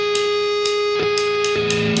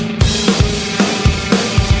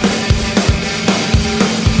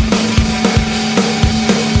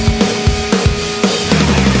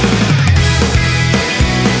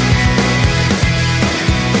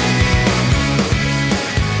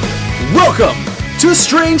Welcome to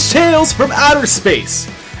Strange Tales from Outer Space,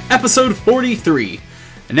 episode 43.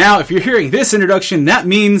 And now, if you're hearing this introduction, that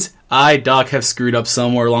means I, Doc, have screwed up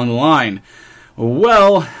somewhere along the line.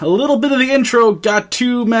 Well, a little bit of the intro got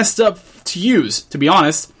too messed up to use, to be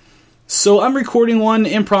honest. So I'm recording one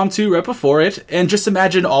impromptu right before it, and just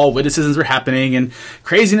imagine all witticisms were happening, and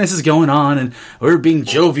craziness is going on, and we're being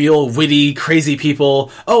jovial, witty, crazy people.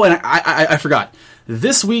 Oh, and I forgot.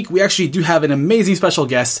 This week, we actually do have an amazing special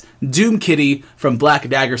guest, Doom Kitty from Black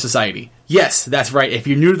Dagger Society. Yes, that's right. If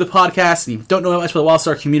you're new to the podcast and you don't know much about the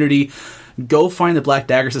WildStar community, go find the Black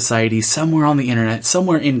Dagger Society somewhere on the internet,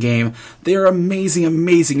 somewhere in-game. They are amazing,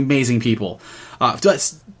 amazing, amazing people.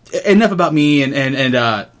 That's enough about me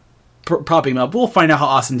and propping him up. We'll find out how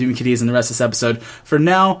awesome Doom Kitty is in the rest of this episode. For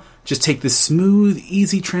now, just take this smooth,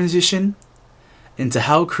 easy transition into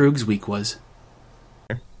how Krug's week was.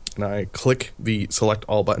 And I click the select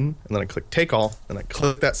all button, and then I click take all, and I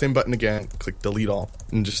click that same button again, click delete all,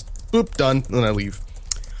 and just boop, done, and then I leave.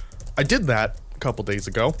 I did that a couple days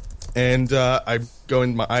ago, and I go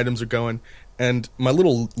in, my items are going, and my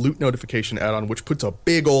little loot notification add-on, which puts a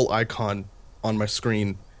big ol' icon on my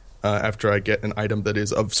screen after I get an item that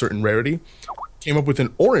is of certain rarity, came up with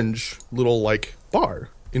an orange little, like, bar,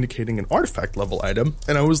 indicating an artifact level item,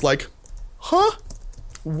 and I was like, huh?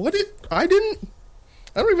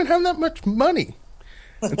 I don't even have that much money.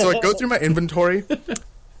 And so I go through my inventory,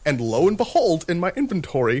 and lo and behold, in my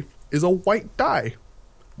inventory is a white die.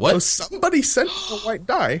 What? So somebody sent me a white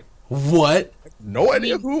die. What? No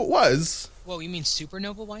idea who it was. Whoa, you mean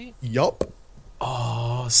Supernova White? Yup.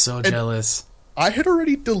 Oh, so jealous. I had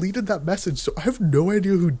already deleted that message, so I have no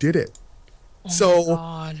idea who did it. Oh my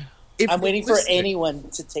God. I'm waiting for anyone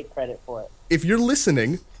to take credit for it. If you're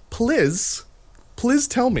listening, please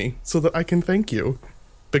tell me so that I can thank you.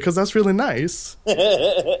 Because that's really nice.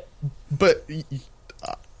 But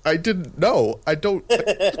I didn't know. I don't...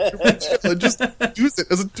 I just use it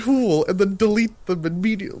as a tool and then delete them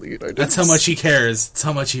immediately. That's how much he cares. That's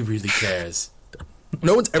how much he really cares.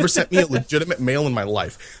 No one's ever sent me a legitimate mail in my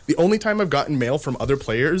life. The only time I've gotten mail from other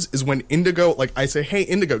players is when Indigo... Like, I say, hey,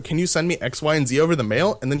 Indigo, can you send me X, Y, and Z over the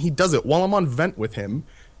mail? And then he does it while I'm on vent with him.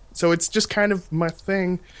 So it's just kind of my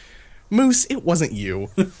thing. Moose, it wasn't you.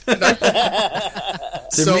 There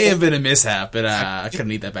may have been a mishap, but I couldn't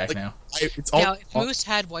need that back now. If Moose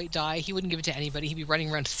had white dye, he wouldn't give it to anybody. He'd be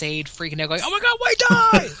running around Thade, freaking out, going, "Oh my God, white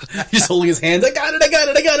dye!" Just holding his hands. I got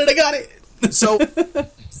it. So,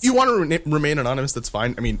 if you want to remain anonymous, that's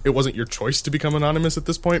fine. I mean, it wasn't your choice to become anonymous at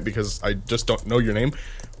this point because I just don't know your name.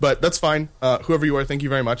 But that's fine. Whoever you are, thank you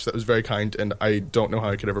very much. That was very kind, and I don't know how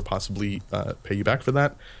I could ever possibly pay you back for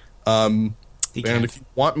that. And if you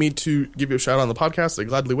want me to give you a shout out on the podcast, I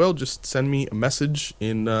gladly will. Just send me a message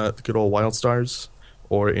in the good old WildStars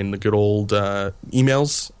or in the good old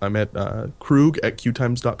emails. I'm at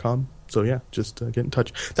krug@qtimes.com. So yeah, just get in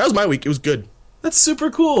touch. That was my week. It was good. That's super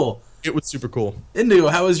cool. It was super cool. Indigo,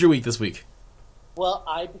 how was your week this week? Well,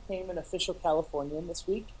 I became an official Californian this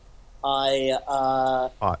week.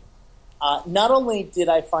 Not only did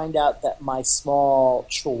I find out that my small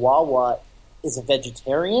chihuahua is a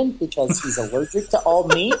vegetarian because he's allergic to all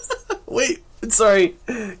meat. Wait, sorry.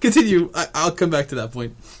 Continue. I'll come back to that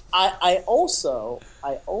point. I also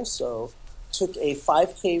took a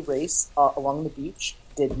 5K race along the beach,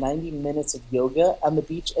 did 90 minutes of yoga on the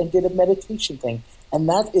beach, and did a meditation thing. And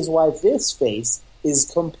that is why this face is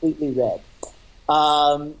completely red.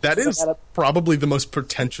 That is probably the most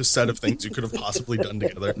pretentious set of things you could have possibly done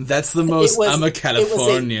together. That's the most I'm a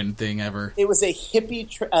Californian thing ever. It was a hippie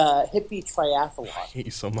triathlon. I hate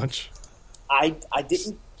you so much. I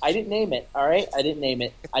didn't name it, all right? I didn't name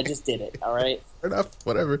it. I just did it, all right? Fair enough,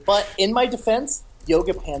 whatever. But in my defense,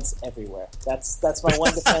 yoga pants everywhere. That's my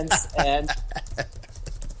one defense, and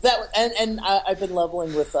I've been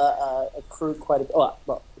leveling with a crew quite a bit.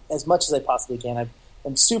 Well, as much as I possibly can.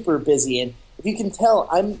 I'm super busy, and if you can tell,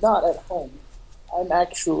 I'm not at home. I'm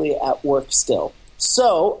actually at work still.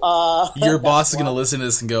 So, your boss is going to listen to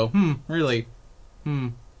this and go, really?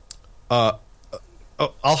 I'll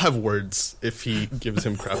have words if he gives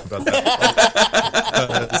him crap about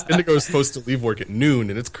that. Indigo is supposed to leave work at noon,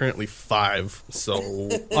 and it's currently 5, so...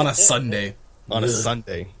 On a Sunday. On a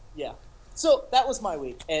Sunday. Yeah. So, that was my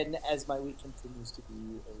week, and as my week continues to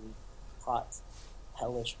be a hot,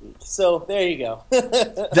 hellish week. So, there you go.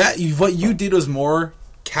 What you did was more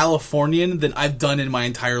Californian than I've done in my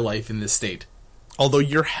entire life in this state. Although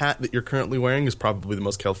your hat that you're currently wearing is probably the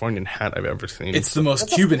most Californian hat I've ever seen. It's the most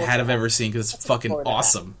Cuban hat I've ever seen because it's fucking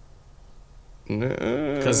awesome.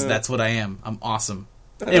 Because that's what I am. I'm awesome.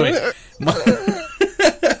 Anyway.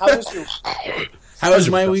 How was your How was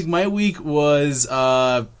my week? My week was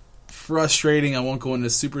frustrating. I won't go into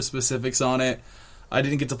super specifics on it. I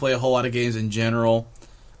didn't get to play a whole lot of games in general.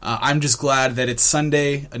 I'm just glad that it's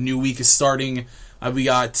Sunday. A new week is starting. We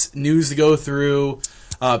got news to go through.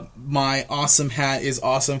 My awesome hat is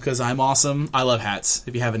awesome because I'm awesome. I love hats,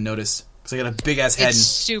 if you haven't noticed. Because I got a big-ass head. It's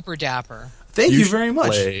super dapper. Thank you very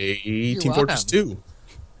much. Play Team welcome. Fortress 2.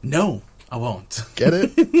 No, I won't. Get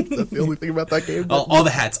it? That's the only thing about that game. All the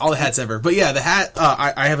hats ever. But yeah, the hat,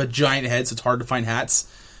 I have a giant head, so it's hard to find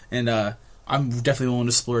hats. And I'm definitely willing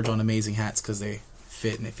to splurge on amazing hats because they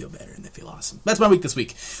fit and they feel better and they feel awesome. That's my week this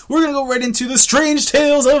week. We're going to go right into the Strange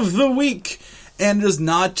Tales of the Week. And there's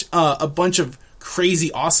not a bunch of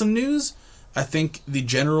crazy awesome news. I think the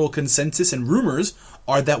general consensus and rumors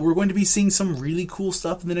are that we're going to be seeing some really cool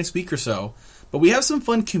stuff in the next week or so. But we have some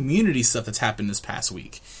fun community stuff that's happened this past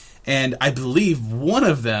week. And I believe one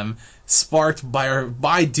of them sparked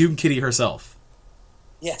by Doom Kitty herself.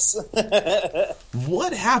 Yes.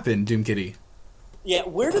 What happened, Doom Kitty? Yeah,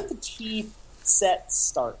 where did the tea set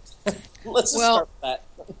start? Let's just start with that.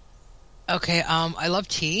 Okay, I love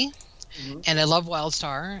tea, and I love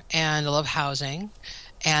WildStar, and I love housing,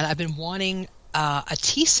 and I've been wanting a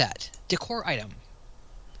tea set, decor item.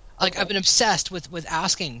 Like, I've been obsessed with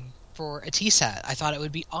asking for a tea set. I thought it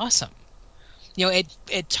would be awesome. You know,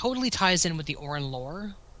 it totally ties in with the Orin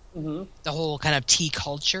lore, the whole kind of tea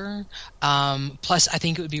culture. Plus, I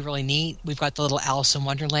think it would be really neat. We've got the little Alice in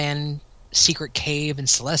Wonderland secret cave in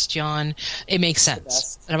Celestion. It makes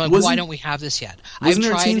sense. And I'm like, why don't we have this yet? Wasn't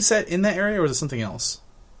there a tea set in that area, or was it something else?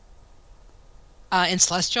 In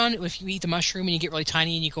Celestion, if you eat the mushroom and you get really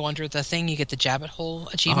tiny and you go under the thing, you get the Jabbit Hole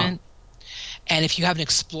achievement. And if you have an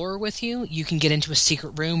explorer with you, you can get into a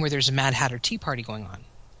secret room where there's a Mad Hatter tea party going on.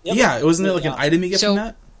 Yep. Yeah, wasn't there like an item you get from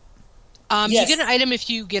that? You Yes. get an item if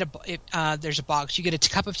you get there's a box. You get a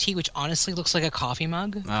cup of tea, which honestly looks like a coffee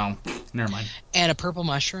mug. Oh, never mind. And a purple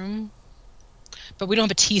mushroom. But we don't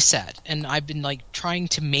have a tea set, and I've been like trying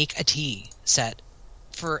to make a tea set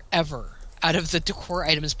forever out of the decor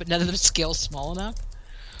items, but none of them scale small enough.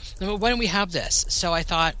 Why don't we have this? So I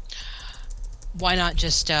thought, why not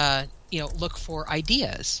just look for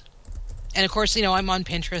ideas? And of course, I'm on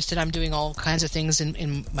Pinterest and I'm doing all kinds of things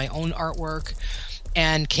in my own artwork,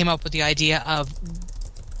 and came up with the idea of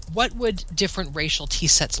what would different racial tea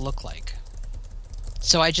sets look like.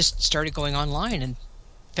 So I just started going online and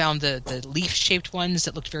found the leaf-shaped ones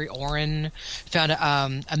that looked very Orin, found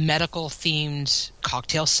a medical-themed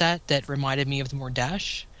cocktail set that reminded me of the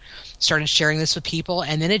Mordesh, started sharing this with people,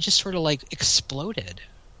 and then it just sort of like exploded.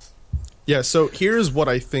 Yeah, so here's what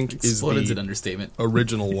I think is an understatement.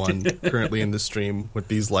 Original one currently in the stream with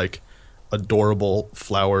these like adorable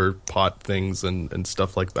flower pot things and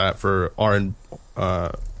stuff like that for Arn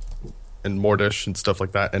and Mordish and stuff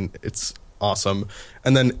like that, and it's awesome.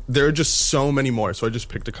 And then there are just so many more, so I just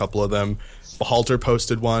picked a couple of them. Behalter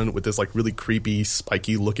posted one with this like really creepy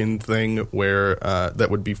spiky looking thing where that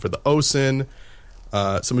would be for the Osin.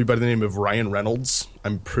 Somebody by the name of Ryan Reynolds,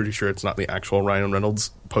 I'm pretty sure it's not the actual Ryan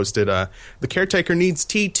Reynolds, posted the caretaker needs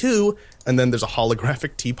tea too, and then there's a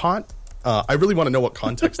holographic teapot. I really want to know what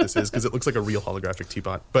context this is because it looks like a real holographic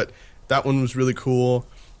teapot, but that one was really cool.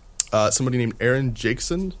 Somebody named Aaron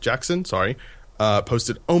Jackson,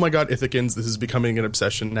 posted, "Oh my god, Ithacans, this is becoming an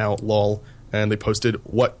obsession now, lol." And they posted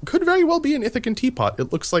what could very well be an Ithacan teapot.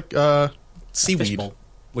 It looks like seaweed,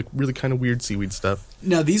 like really kind of weird seaweed stuff.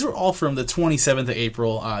 Now, these are all from the 27th of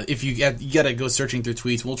April. If you gotta go searching through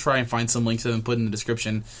tweets, we'll try and find some links to them and put in the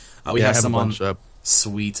description. We have some on.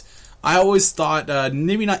 Sweet. I always thought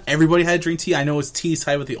maybe not everybody had to drink tea. I know it's tea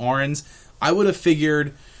tied with the Orins. I would have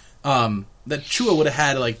figured that Chua would have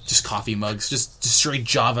had like just coffee mugs, just straight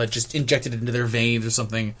Java, just injected into their veins or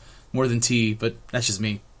something more than tea. But that's just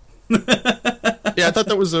me. Yeah, I thought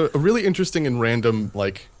that was a really interesting and random,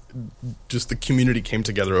 like, just the community came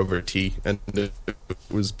together over tea, and it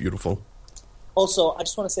was beautiful. Also, I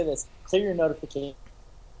just want to say this: clear your notifications.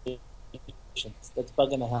 That's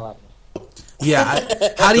bugging the hell out of me.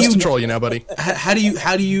 Yeah, how do you control you now, buddy? How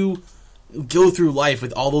do you go through life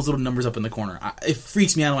with all those little numbers up in the corner? It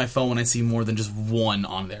freaks me out on my phone when I see more than just one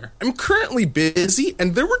on there. I'm currently busy,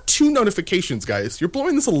 and there were 2 notifications, guys. You're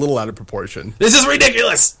blowing this a little out of proportion. This is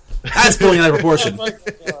ridiculous. That's blowing out of proportion.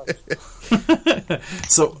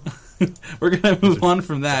 So we're going to move on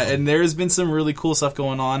from that, and there's been some really cool stuff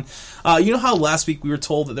going on. You know how last week we were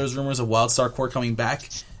told that there was rumors of WildStar Core coming back,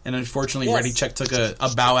 and unfortunately Yes. Ready Check took a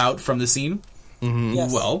bow out from the scene? Mm-hmm.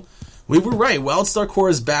 Yes. Well, we were right. WildStar Core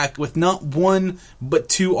is back with not 1 but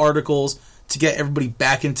 2 articles to get everybody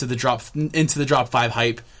back into the drop 5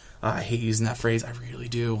 hype. I hate using that phrase. I really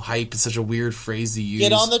do. Hype is such a weird phrase to use.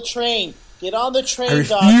 Get on the train. Get on the train, I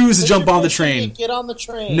refuse to jump on the train. Get on the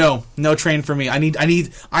train. No train for me.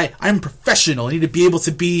 I'm professional. I need to be able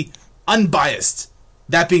to be unbiased.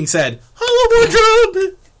 That being said, hello,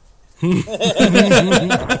 wardrobe.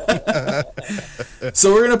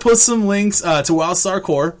 So we're gonna post some links to WildStar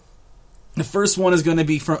Core. The first one is going to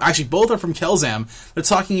be from... Actually, both are from Kelzam. They're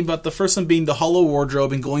talking about the first one being the Hollow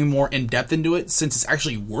Wardrobe and going more in-depth into it, since it's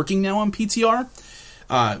actually working now on PTR.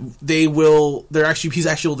 He's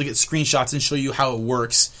actually able to get screenshots and show you how it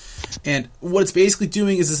works. And what it's basically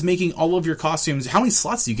doing is it's making all of your costumes... How many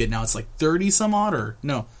slots do you get now? It's like 30 some odd, or...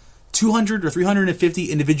 No, 200 or 350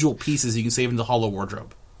 individual pieces you can save in the Hollow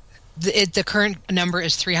Wardrobe. The current number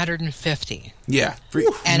is 350. Yeah.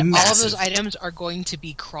 And massive. all of those items are going to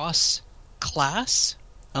be cross-class.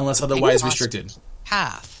 Unless otherwise restricted.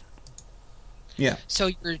 Path. Yeah. So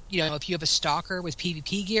if you have a stalker with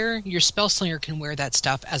PvP gear, your spellslinger can wear that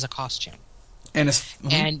stuff as a costume.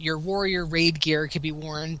 And your warrior raid gear can be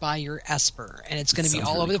worn by your Esper, and it's going to be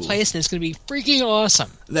all over the place, and it's going to be freaking awesome.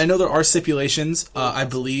 I know there are stipulations. I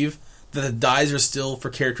believe that the dyes are still for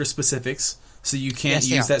character specifics, so you can't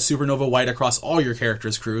use that Supernova White across all your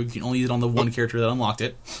characters' crew. You can only use it on the one character that unlocked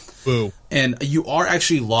it. Boo. And you are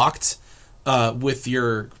actually locked with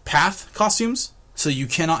your path costumes, so you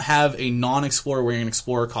cannot have a non-explorer wearing an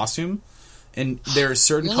explorer costume. And there are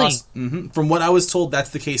certain from what I was told,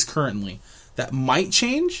 that's the case currently. That might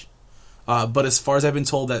change, but as far as I've been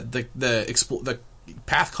told, that the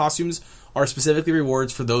path costumes are specifically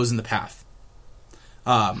rewards for those in the path.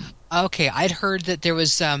 Okay, I'd heard that there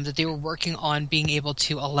was that they were working on being able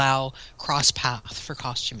to allow cross path for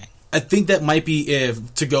costuming. I think that might be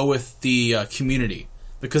to go with the community,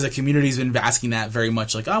 because the community's been asking that very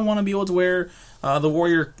much. Like, I want to be able to wear the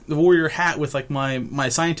warrior hat with like my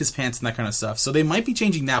scientist pants and that kind of stuff. So they might be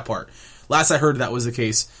changing that part. Last I heard, that was the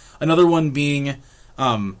case. Another one being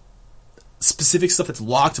specific stuff that's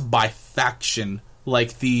locked by faction,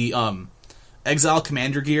 like the Exile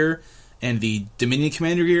Commander gear and the Dominion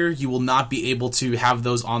Commander gear. You will not be able to have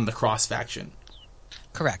those on the cross faction.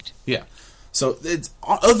 Correct. Yeah. So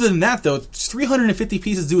other than that, though, it's 350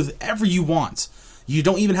 pieces. Do whatever you want. You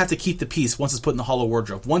don't even have to keep the piece once it's put in the Hollow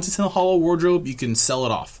Wardrobe. Once it's in the Hollow Wardrobe, you can sell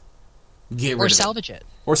it off. Or salvage it.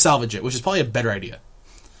 Or salvage it, which is probably a better idea.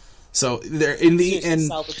 So they're in the end.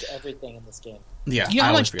 Salvage everything in this game. Yeah, you know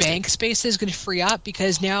how much bank space is going to free up,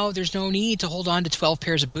 because now there's no need to hold on to 12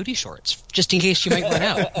 pairs of booty shorts just in case you might run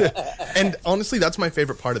out. And honestly, that's my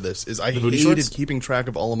favorite part of this. Is I booty hated shorts? keeping track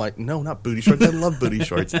of all of my. No, not booty shorts. I love booty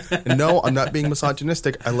shorts. And no, I'm not being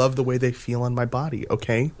misogynistic. I love the way they feel on my body.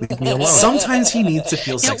 Okay, leave me alone. Sometimes he needs to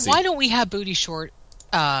feel sexy. Why don't we have booty short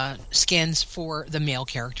skins for the male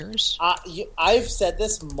characters? I've said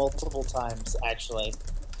this multiple times, actually.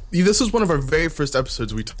 This was one of our very first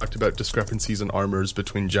episodes. We talked about discrepancies in armors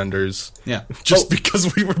between genders. Yeah, just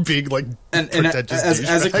because we were being like pretentious.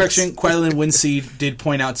 As a correction, Quailin Windseed did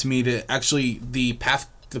point out to me that actually the path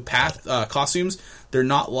costumes, they're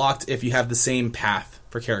not locked if you have the same path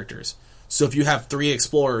for characters. So if you have 3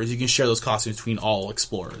 explorers, you can share those costumes between all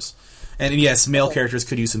explorers. And yes, male characters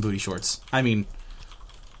could use some booty shorts. I mean,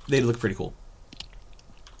 they look pretty cool.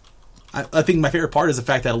 I think my favorite part is the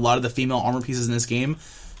fact that a lot of the female armor pieces in this game,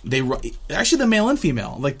 actually the male and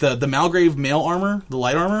female, like the Malgrave male armor, the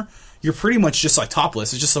light armor, you're pretty much just like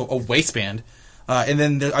topless. It's just a waistband. And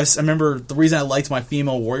then I remember the reason I liked my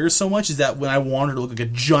female warriors so much is that when I wanted her to look like a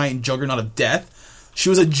giant juggernaut of death, she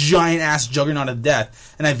was a giant ass juggernaut of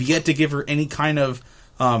death, and I've yet to give her any kind of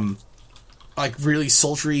like really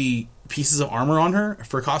sultry pieces of armor on her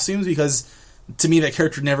for costumes, because to me that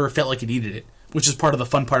character never felt like it needed it. Which is part of the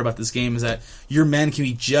fun part about this game, is that your men can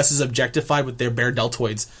be just as objectified with their bare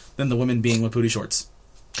deltoids than the women being with booty shorts.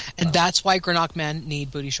 And that's why Granok men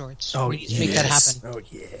need booty shorts. Oh, we need to make that happen. Oh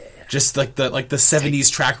yeah. Just like the 70s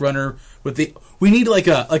track runner with we need like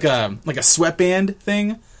a sweatband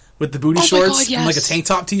thing with the booty shorts, God, yes. And like a tank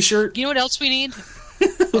top t-shirt. You know what else we need?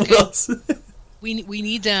 What else? We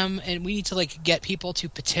need them, and we need to like get people to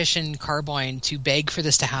petition Carboyne to beg for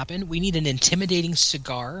this to happen. We need an intimidating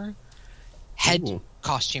cigar head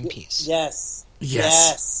costume piece. Yes.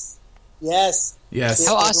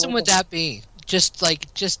 How awesome would that be?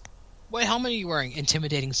 What helmet are you wearing?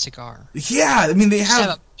 Intimidating cigar. Yeah, I mean they have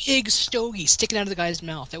a big stogie sticking out of the guy's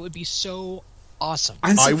mouth. That would be so awesome.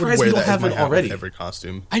 I'm surprised we don't have it already. Every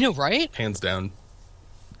costume. I know, right? Hands down.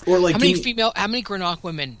 Or like how many Granok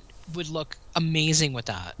women would look amazing with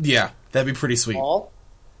that? Yeah, that'd be pretty sweet. All?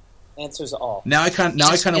 Answers all. Now I kind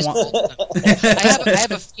of want. I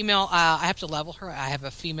have a female. I have to level her. I have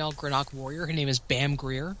a female Granok warrior. Her name is Bam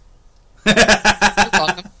Greer. You're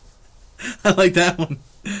welcome. I like that one.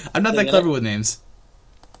 I'm not that clever with names.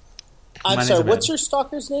 I'm My sorry, name's what's Abed. your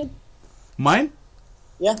stalker's name? Mine?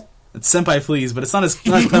 Yeah. It's Senpai Please, but it's not as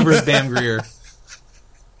clever as Bam Greer.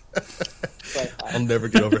 Right. I'll never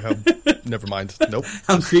get over how. Never mind. Nope.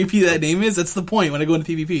 How creepy that name is? That's the point when I go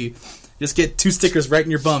into PvP. Just get 2 stickers right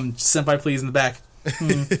in your bum. Senpai Please in the back.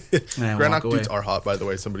 And I walk Granok away. dudes are hot, by the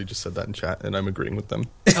way. Somebody just said that in chat, and I'm agreeing with them.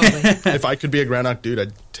 Totally. If I could be a Granok dude,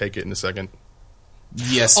 I'd take it in a second.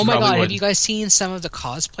 Yes, Oh my probably god, would. have you guys seen some of the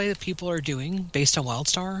cosplay that people are doing based on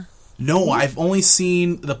WildStar? No, I've only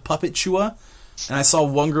seen the Puppet Chua, and I saw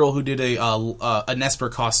one girl who did a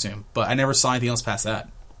Nesper costume, but I never saw anything else past that.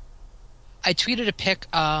 I tweeted a pic,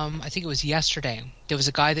 I think it was yesterday. There was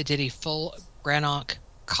a guy that did a full Granok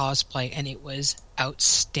cosplay, and it was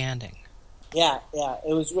outstanding. Yeah,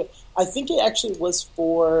 it was. I think it actually was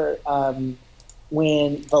for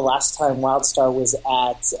when the last time WildStar was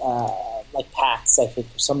at like PAX, I think,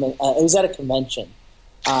 or something. It was at a convention.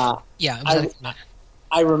 Yeah, it was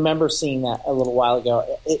I remember seeing that a little while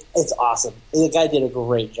ago. It's awesome. The guy did a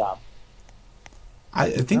great job. I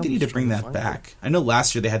think they need to bring that back. I know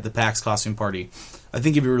last year they had the PAX costume party. I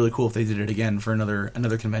think it'd be really cool if they did it again for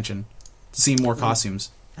another convention to see more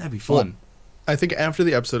costumes. That'd be fun. Well, I think after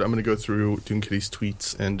the episode, I'm going to go through Doom Kitty's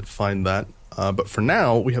tweets and find that. But for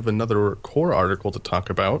now, we have another core article to talk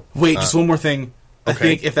about. Wait, just one more thing. I okay.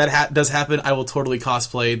 think if that does happen, I will totally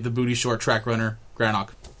cosplay the booty short track runner Granok.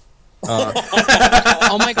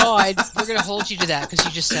 Oh my god, we're going to hold you to that because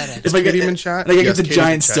you just said it. If I get Katie in chat? like I Yes, get the Katie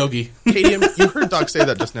giant in chat. stogie. Katie, you heard Doc say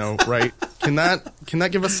that just now, right? Can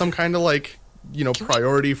that give us some kind of like,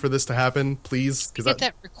 priority for this to happen, please? Because Get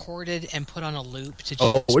that recorded and put on a loop to just...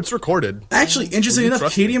 Oh, it's recorded. Actually, interestingly enough,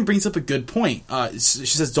 trust me. Katie brings up a good point. She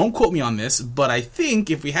says, don't quote me on this, but I think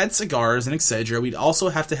if we had cigars and etc., we'd also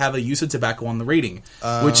have to have a use of tobacco on the rating,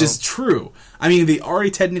 which is true. I mean, they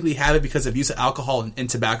already technically have it because of use of alcohol and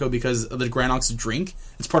tobacco because of the Granoks drink.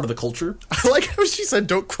 It's part of the culture. I like how she said,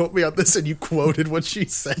 "Don't quote me on this," and you quoted what she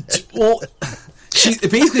said. Well,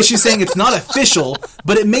 basically she's saying it's not official,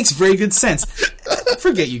 but it makes very good sense.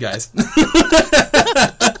 Forget you guys. It's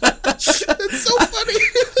so funny.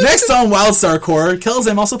 Next on WildStar Core,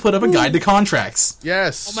 Kelzam also put up a guide to contracts.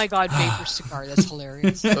 Yes. Oh my god, Vapor Cigar, that's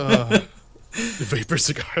hilarious. The vapor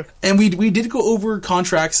cigar. And we did go over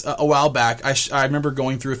contracts a while back. I remember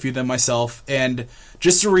going through a few of them myself. And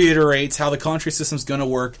just to reiterate how the contract system is going to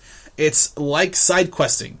work, it's like side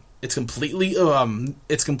questing. It's completely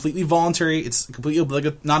voluntary. It's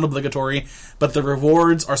completely not obligatory, but the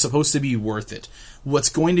rewards are supposed to be worth it. What's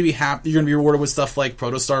going to be you're going to be rewarded with stuff like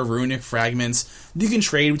Protostar, Runic fragments. You can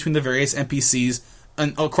trade between the various NPCs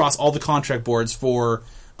and across all the contract boards for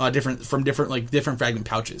different fragment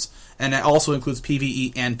pouches, and that also includes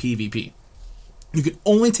PvE and PvP. You can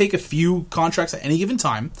only take a few contracts at any given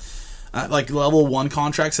time, like level 1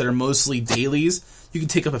 contracts that are mostly dailies. You can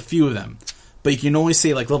take up a few of them. But you can only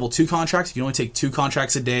say, like, level 2 contracts, you can only take 2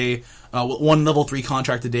 contracts a day, 1 level 3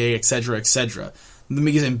 contract a day, etc., etc. The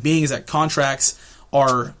reason being is that contracts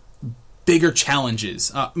are bigger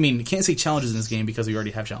challenges. I mean, you can't say challenges in this game because we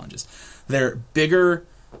already have challenges. They're bigger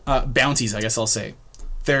bounties, I guess I'll say.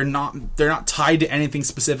 They're not tied to anything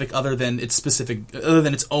specific other than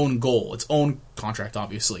its own goal, its own contract,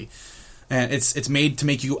 obviously. And it's made to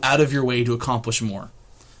make you go out of your way to accomplish more.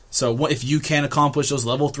 So if you can accomplish those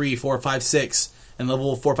level 3, 4, 5, 6, and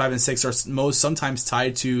level 4, 5, and 6 are sometimes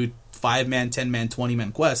tied to 5-man, 10-man,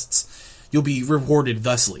 20-man quests, you'll be rewarded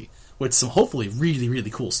thusly with some hopefully really, really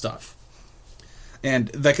cool stuff.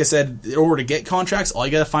 And like I said, in order to get contracts, all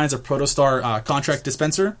you gotta find is a Protostar contract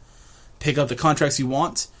dispenser, pick up the contracts you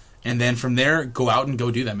want, and then from there, go out and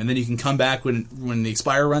go do them. And then you can come back when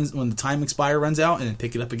the time expire runs out, and then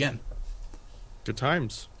pick it up again. Good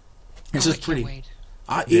times. It's I just can't pretty. wait.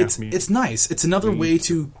 It's nice. It's another way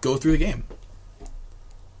to go through the game.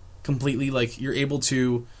 Completely, like, you're able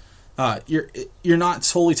to... You're not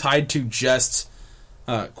solely tied to just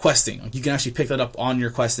questing. Like, you can actually pick that up on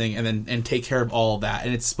your questing and take care of all of that.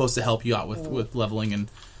 And it's supposed to help you out with leveling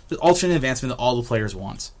and the alternate advancement that all the players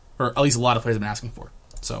want. Or at least a lot of players have been asking for.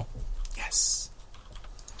 So, yes.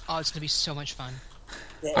 Oh, it's going to be so much fun.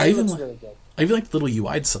 Yeah, it looks really good. I even like the little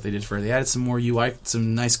UI stuff they did for it. They added some more UI,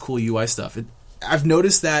 some nice, cool UI stuff. I've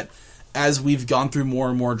noticed that as we've gone through more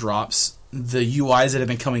and more drops, the UIs that have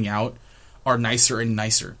been coming out are nicer and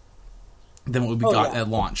nicer than what we got at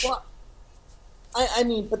launch. Well, I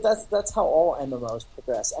mean, but that's how all MMOs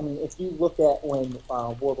progress. I mean, if you look at when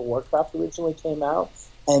World of Warcraft originally came out,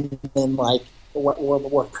 and then like what World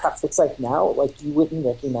of Warcraft looks like now, like you wouldn't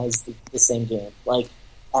recognize the same game like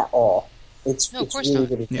at all. It's really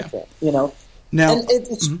really different, you know. Now, and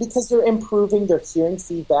it's because they're improving, they're hearing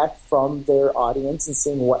feedback from their audience and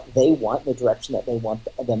seeing what they want, the direction that they want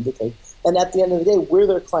them to take, And at the end of the day, we're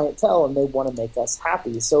their clientele, and they want to make us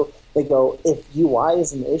happy. So they go, if UI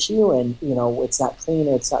is an issue and, it's not clean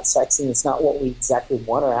or it's not sexy, it's not what we exactly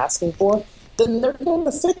want or asking for, then they're going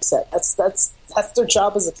to fix that. That's their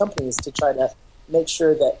job as a company, is to try to make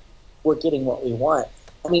sure that we're getting what we want.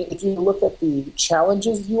 I mean, if you look at the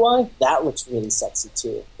challenges UI, that looks really sexy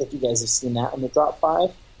too. If you guys have seen that in the Drop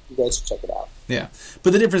 5, you guys should check it out. Yeah,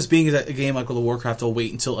 but the difference being is that a game like World of Warcraft will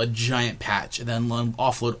wait until a giant patch and then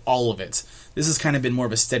offload all of it. This has kind of been more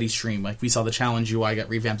of a steady stream. Like, we saw the challenge UI got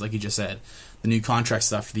revamped, like you just said. The new contract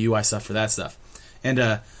stuff, the UI stuff for that stuff. And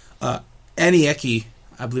Anieki,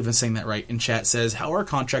 I believe I'm saying that right, in chat says, how are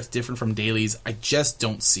contracts different from dailies? I just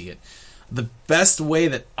don't see it. The best way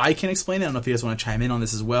that I can explain it, I don't know if you guys want to chime in on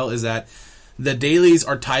this as well, is that the dailies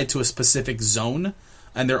are tied to a specific zone,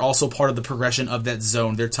 and they're also part of the progression of that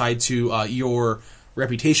zone. They're tied to your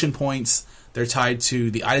reputation points. They're tied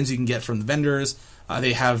to the items you can get from the vendors.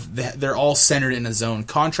 They're all centered in a zone.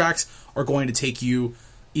 Contracts are going to take you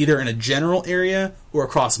either in a general area or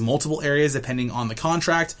across multiple areas, depending on the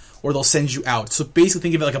contract, or they'll send you out. So basically,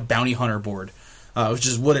 think of it like a bounty hunter board, which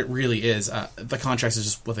is what it really is. The contracts is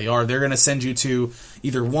just what they are. They're going to send you to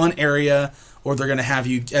either one area, or they're going to have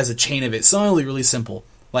you as a chain of it. Something really simple,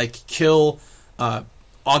 like kill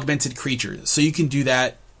augmented creatures. So you can do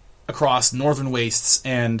that across Northern Wastes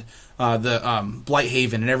and the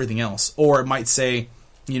Blighthaven and everything else. Or it might say,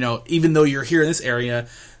 even though you're here in this area,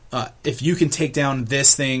 if you can take down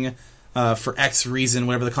this thing for X reason,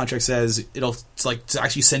 whatever the contract says, it'll to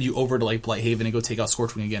actually send you over to Blighthaven and go take out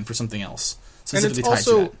Scorchwing again for something else. And it's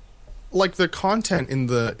also the content in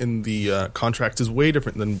the contract is way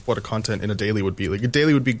different than what a content in a daily would be. Like, a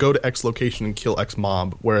daily would be go to X location and kill X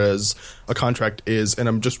mob, whereas a contract is, and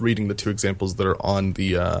I'm just reading the two examples that are on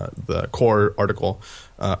the core article,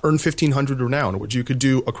 earn 1,500 renown, which you could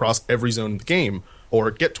do across every zone in the game,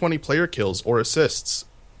 or get 20 player kills or assists.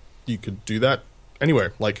 You could do that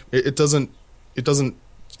anywhere. Like, it doesn't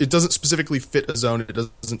specifically fit a zone. It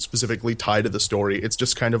doesn't specifically tie to the story. It's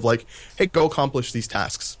just kind of like, hey, go accomplish these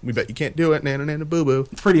tasks. We bet you can't do it. Nana, nana, boo, boo.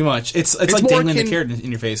 Pretty much. It's like dangling the carrot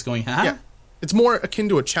in your face, going, huh? Yeah. It's more akin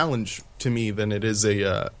to a challenge to me than it is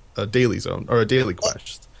a daily zone or a daily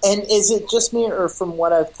quest. And is it just me, or from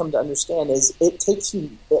what I've come to understand, is it takes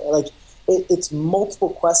you it's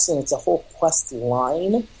multiple quests, and it's a whole quest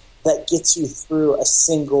line that gets you through a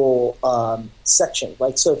single section.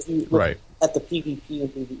 Like, so if you look at the PvP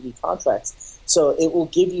and PvE contracts, so it will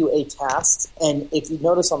give you a task, and if you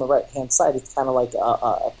notice on the right-hand side, it's kind of like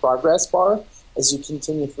a progress bar as you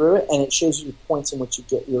continue through it, and it shows you points in which you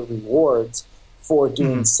get your rewards for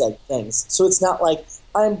doing said things. So it's not like,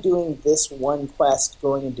 I'm doing this one quest,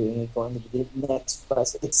 going and doing it, going to the next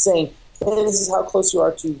quest. It's saying, hey, this is how close you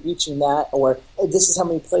are to reaching that, or hey, this is how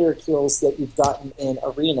many player kills that you've gotten in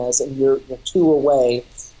arenas, and you're 2 away,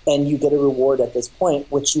 and you get a reward at this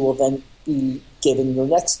point, which you will then be given your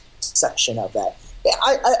next section of that.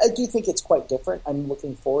 I do think it's quite different. I'm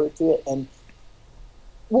looking forward to it, and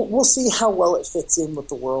we'll see how well it fits in with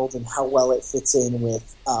the world and how well it fits in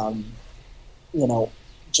with,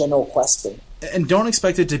 general questing. And don't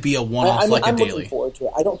expect it to be a one-off like a daily. I'm looking forward to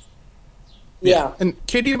it. I don't. Yeah. And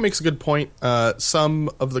Katie makes a good point.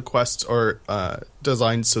 Some of the quests are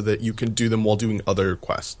designed so that you can do them while doing other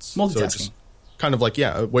quests. Multitasking. So it's kind of like,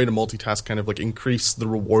 a way to multitask, kind of like increase the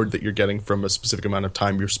reward that you're getting from a specific amount of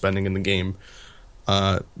time you're spending in the game.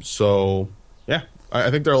 I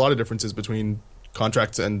think there are a lot of differences between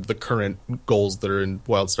contracts and the current goals that are in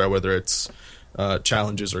WildStar, whether it's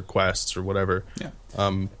challenges or quests or whatever. Yeah.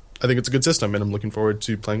 I think it's a good system, and I'm looking forward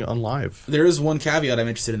to playing it on live. There is one caveat I'm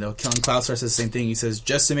interested in, though. Cloudstar says the same thing. He says,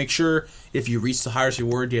 just to make sure, if you reach the highest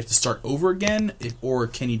reward, do you have to start over again, or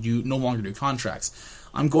can you no longer do contracts?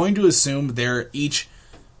 I'm going to assume each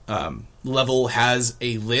level has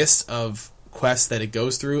a list of quests that it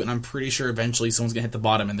goes through, and I'm pretty sure eventually someone's going to hit the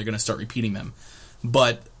bottom, and they're going to start repeating them.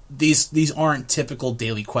 But these aren't typical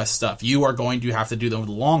daily quest stuff. You are going to have to do them over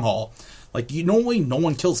the long haul. Like, normally no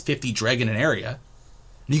one kills 50 dreg in an area.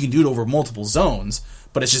 You can do it over multiple zones,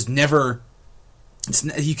 but it's just never...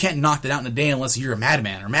 you can't knock that out in a day unless you're a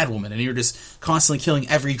madman or madwoman, and you're just constantly killing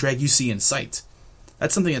every drag you see in sight.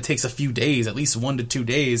 That's something that takes a few days, at least 1 to 2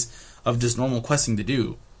 days, of just normal questing to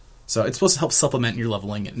do. So it's supposed to help supplement your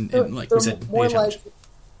leveling, and like we said,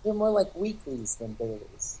 they're more like weeklies than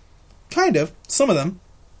dailies. Kind of. Some of them.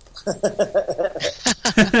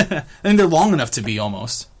 And they're long enough to be,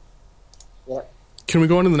 almost. Yeah. Can we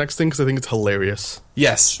go on to the next thing, because I think it's hilarious?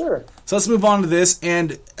 Yes. Sure. So let's move on to this,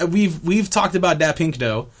 and we've talked about Dat Pink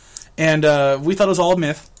Dough, and we thought it was all a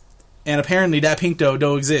myth, and apparently Dat Pink Dough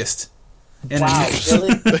don't exist. And Wow, really?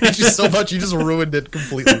 I hate you so much, you just ruined it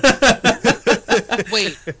completely.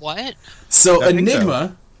 Wait, what? So I think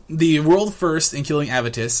Enigma, the world first in killing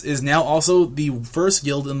Avitus, is now also the first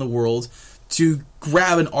guild in the world to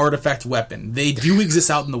grab an artifact weapon. They do exist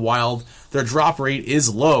out in the wild. Their drop rate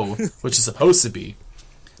is low, which is supposed to be.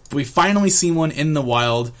 But we finally see one in the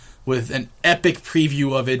wild with an epic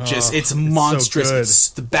preview of it. It's monstrous. so good. It's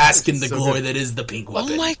the bask in the So glory good. that is the pink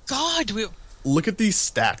weapon. Oh my god! Look at these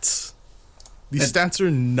stats. These stats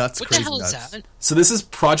are nuts, What the crazy hell nuts. is that? So this is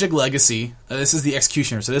Project Legacy. This is the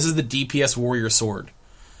Executioner. So this is the DPS Warrior Sword.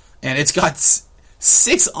 And it's got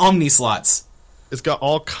 6 Omni slots. It's got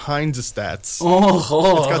all kinds of stats.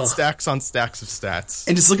 Oh, It's got stacks on stacks of stats.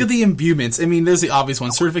 And just look at the imbuements. I mean, there's the obvious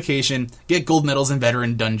one. Certification, get gold medals in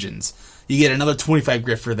veteran dungeons. You get another 25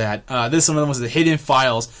 grift for that. This one was the hidden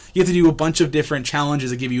files. You have to do a bunch of different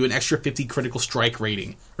challenges that give you an extra 50 critical strike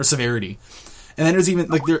rating or severity. And then there's even,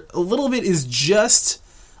 like, there a little bit is just,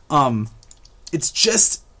 it's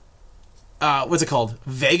just, what's it called?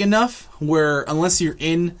 Vague enough, where unless you're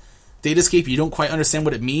in Datascape, you don't quite understand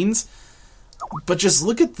what it means. But just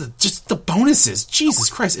look at the bonuses. Jesus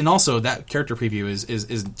Christ. And also, that character preview is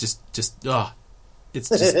just it's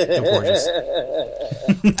just gorgeous.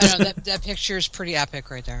 I know that picture is pretty epic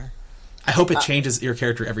right there. I hope it changes your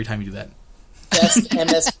character every time you do that. Best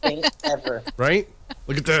MS Paint ever. Right?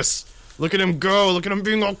 Look at this. Look at him go. Look at him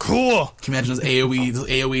being all cool. Can you imagine those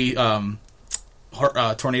AoE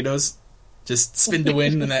tornadoes? Just spin to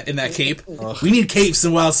win in that cape. We need capes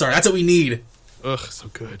in WildStar. That's what we need. Ugh, so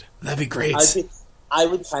good. That'd be great. I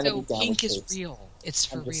would kind So of be down pink with is capes. real. It's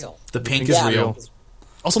for real. The pink Yeah, is real.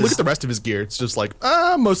 Also, look at the rest of his gear. It's just like,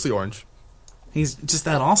 mostly orange. He's just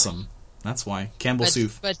that awesome. That's why. Campbell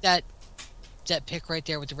Soup. But that pic right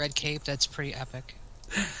there with the red cape, that's pretty epic.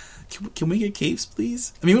 Can we get capes,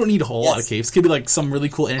 please? I mean, we don't need a whole lot of capes. Could be like some really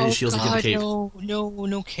cool energy Oh shields that give a god, cape.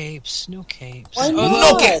 no capes. No capes. Why Oh, not?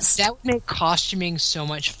 No capes! that would make costuming so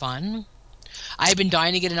much fun. I've been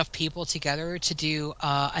dying to get enough people together to do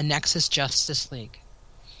a Nexus Justice League.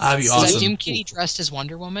 That'd be So that awesome. Doom Kitty dressed as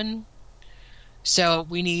Wonder Woman. So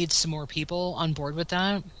we need some more people on board with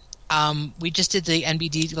that. We just did the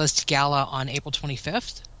NBD List Gala on April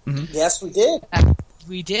 25th. Yes, we did.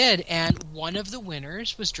 We did, and one of the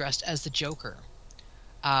winners was dressed as the Joker.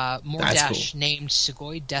 Mordash, cool. named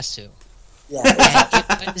Sugoi Desu. Yeah.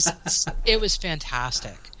 And it was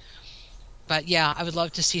fantastic. But yeah, I would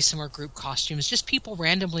love to see some more group costumes. Just people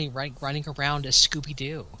randomly running around as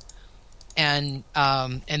Scooby-Doo. And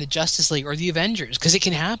the Justice League or the Avengers, because it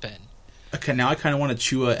can happen. Okay, now I kind of want to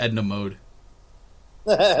chew a Edna mode.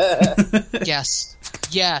 Yes.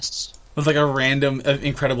 With like a random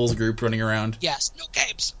Incredibles group running around. Yes. No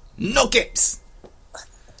capes. No capes!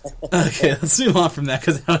 Okay, let's move on from that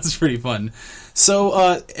because that was pretty fun.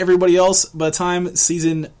 So, everybody else, by the time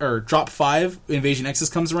Drop 5, Invasion Nexus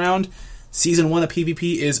comes around, Season 1 of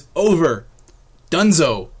PvP is over.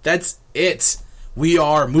 Dunzo. That's it. We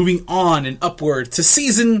are moving on and upward to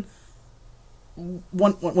Season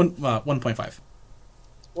 1.5.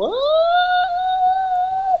 What?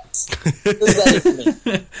 Does that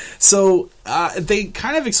even mean? So, they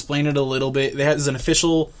kind of explain it a little bit. There's an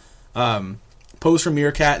official post from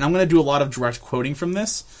Meerkat, and I'm going to do a lot of direct quoting from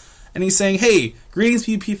this. And he's saying, hey, greetings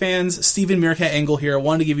PvP fans, Steven Meerkat Angle here. I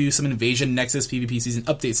wanted to give you some Invasion Nexus PvP season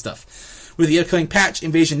update stuff. With the upcoming patch,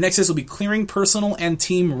 Invasion Nexus will be clearing personal and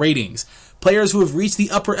team ratings. Players who have reached the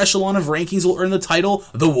upper echelon of rankings will earn the title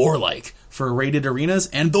The Warlike for rated arenas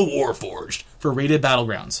and The Warforged for rated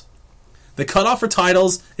battlegrounds. The cutoff for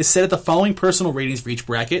titles is set at the following personal ratings for each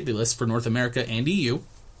bracket, the list for North America and EU,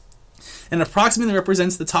 and approximately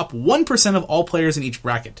represents the top 1% of all players in each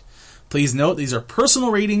bracket. Please note, these are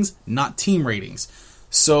personal ratings, not team ratings.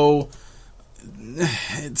 So,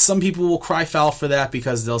 some people will cry foul for that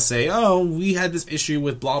because they'll say, oh, we had this issue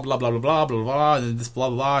with blah, blah, blah, blah, blah, blah, blah, and this blah,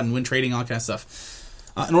 blah, blah, and win trading, all that kind of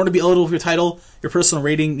stuff. In order to be eligible for your title, your personal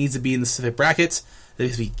rating needs to be in the specific bracket. It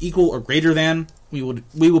needs to be equal or greater than. We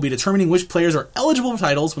will be determining which players are eligible for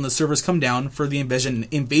titles when the servers come down for the Invasion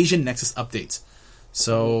Nexus updates.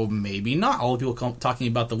 So, maybe not. All the people talking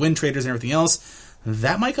about the win traders and everything else,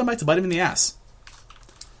 that might come back to bite them in the ass.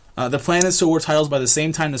 The plan is to award titles by the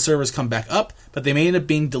same time the servers come back up, but they may end up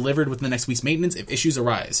being delivered within the next week's maintenance if issues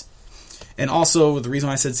arise. And also, the reason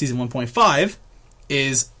why I said Season 1.5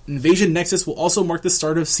 is Invasion Nexus will also mark the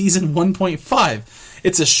start of Season 1.5.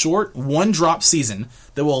 It's a short, one-drop season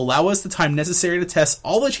that will allow us the time necessary to test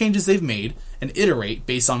all the changes they've made and iterate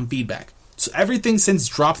based on feedback. So everything since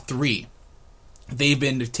Drop 3, they've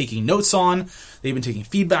been taking notes on, they've been taking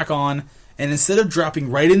feedback on, And instead of dropping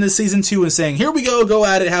right into Season 2 and saying, here we go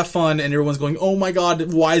at it, have fun, and everyone's going, oh my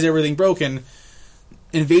god, why is everything broken?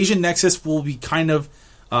 Invasion Nexus will be kind of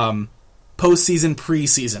post-season,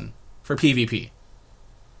 pre-season for PvP.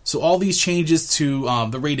 So all these changes to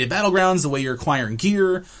the rated battlegrounds, the way you're acquiring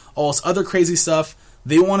gear, all this other crazy stuff,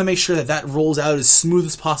 they want to make sure that rolls out as smooth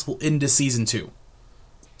as possible into Season 2.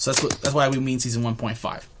 So that's why we mean Season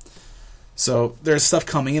 1.5. So there's stuff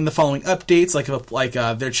coming in the following updates, like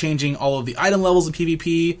they're changing all of the item levels in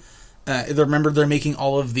PvP. Remember, they're making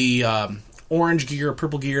all of the orange gear,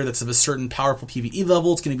 purple gear that's of a certain powerful PvE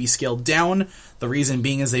level. It's going to be scaled down. The reason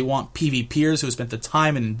being is they want PvPers who have spent the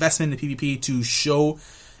time and investment in PvP to show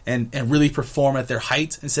and really perform at their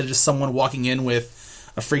height, instead of just someone walking in with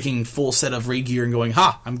a freaking full set of raid gear and going,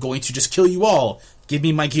 ha, I'm going to just kill you all. Give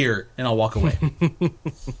me my gear, and I'll walk away.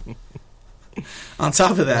 On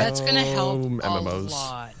top of that, that's going to help MMOs. a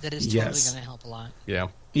lot. That is totally going to help a lot.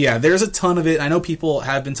 Yeah, there's a ton of it. I know people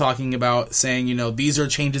have been talking about saying, these are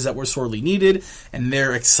changes that were sorely needed, and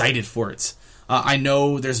they're excited for it. I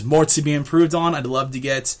know there's more to be improved on. I'd love to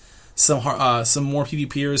get some more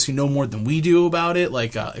PvPers who know more than we do about it,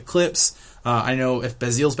 like Eclipse. I know if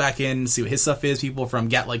Bazil's back in, see what his stuff is. People from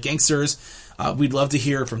Like Gangsters. We'd love to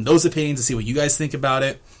hear from those opinions and see what you guys think about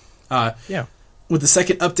it. With the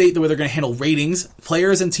second update, the way they're going to handle ratings,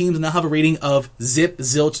 players and teams now have a rating of zip,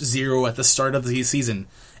 zilch, 0 at the start of the season,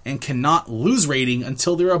 and cannot lose rating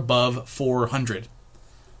until they're above 400.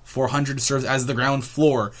 400 serves as the ground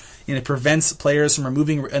floor, and it prevents players from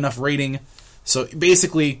removing enough rating. So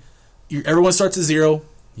basically, everyone starts at 0,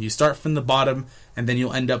 you start from the bottom, and then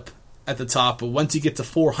you'll end up at the top. But once you get to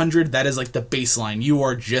 400, that is like the baseline. You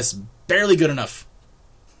are just barely good enough.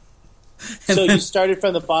 So you started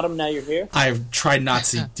from the bottom, now you're here? I've tried not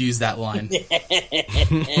to use that line.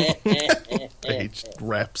 I hate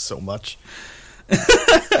rap so much.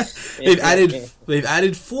 They've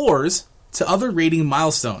added floors to other rating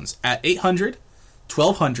milestones at 800,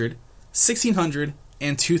 1200, 1600,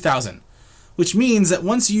 and 2000, which means that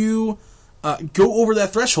once you go over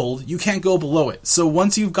that threshold, you can't go below it. So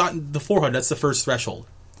once you've gotten the 400, that's the first threshold.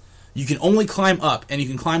 You can only climb up, and you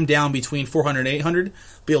can climb down between 400 and 800,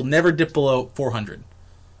 but you'll never dip below 400.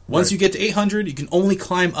 Once you get to 800, you can only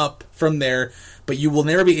climb up from there, but you will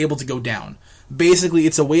never be able to go down. Basically,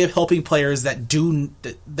 it's a way of helping players that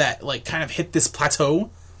kind of hit this plateau,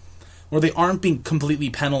 where they aren't being completely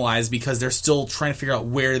penalized because they're still trying to figure out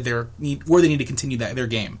where they need to continue their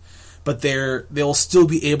game. But they'll still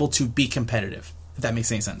be able to be competitive, if that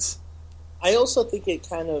makes any sense. I also think it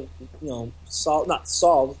kind of, not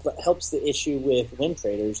solves, but helps the issue with win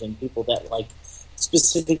traders and people that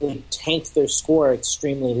specifically tank their score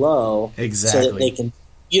extremely low, exactly, so that they can,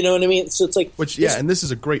 you know what I mean? So it's like, and this is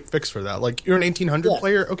a great fix for that. Like, you're an 1800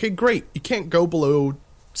 player, okay, great. You can't go below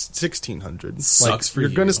 1600. Sucks for you.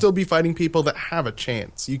 You're going to still be fighting people that have a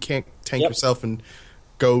chance. You can't tank yourself and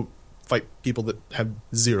go fight people that have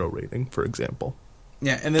 0 rating, for example.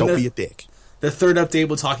 Yeah, and then don't be a dick. The third update,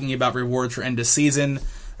 we're talking about rewards for end of season.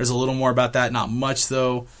 There's a little more about that, not much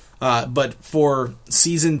though. But for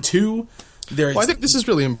season 2, there's. Well, I think this is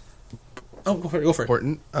really go for it.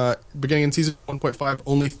 Important. Beginning in season 1.5,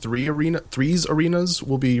 only 3 arenas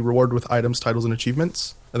will be rewarded with items, titles, and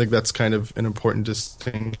achievements. I think that's kind of an important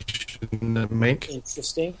distinction to make.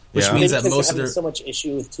 Interesting. Which means that most of their so much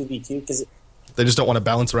issue with 2v2 because. They just don't want to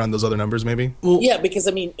balance around those other numbers, maybe? Well, yeah, because,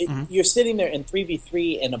 you're sitting there in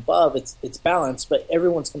 3v3 and above, it's balanced, but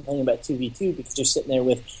everyone's complaining about 2v2 because you're sitting there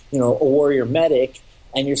with, a warrior medic,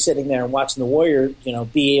 and you're sitting there and watching the warrior,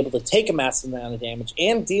 be able to take a massive amount of damage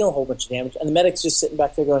and deal a whole bunch of damage, and the medic's just sitting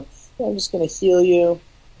back there going, I'm just going to heal you.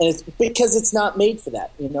 And it's because it's not made for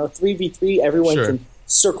that. 3v3, everyone can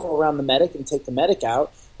circle around the medic and take the medic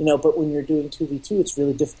out, but when you're doing 2v2, it's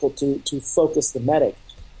really difficult to focus the medic.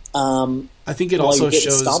 I think it also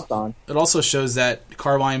shows that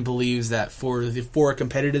Carbine believes that for a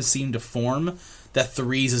competitive scene to form, that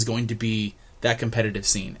Threes is going to be that competitive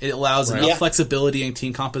scene. It allows enough flexibility in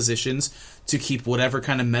team compositions to keep whatever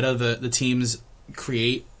kind of meta the teams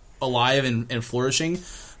create alive and flourishing,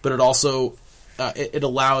 but it also it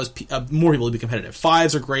allows more people to be competitive.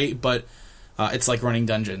 5s are great, but it's like running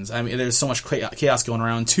dungeons. I mean, there's so much chaos going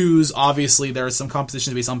around. 2s, obviously, there are some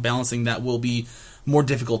compositions based on balancing that will be more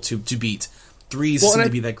difficult to beat. 3s seem to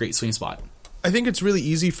be that great swing spot. I think it's really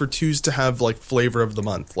easy for 2s to have flavor of the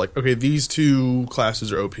month. Okay, these 2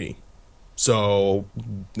 classes are OP. So,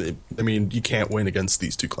 I mean, you can't win against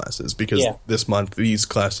these 2 classes because this month these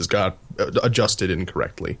classes got adjusted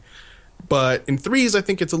incorrectly. But in 3s, I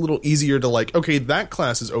think it's a little easier to okay, that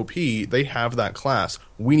class is OP. They have that class.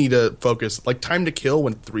 We need to focus. Time to kill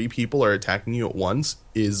when 3 people are attacking you at once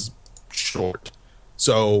is short.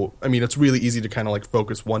 So, I mean, it's really easy to kind of like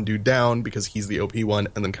focus one dude down because he's the OP one,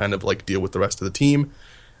 and then kind of like deal with the rest of the team.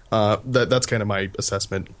 That's kind of my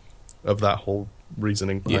assessment of that whole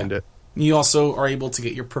reasoning behind it. You also are able to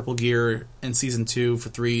get your purple gear in Season 2 for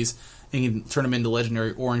 3s, and you can turn them into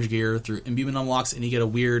legendary orange gear through imbuement unlocks, and you get a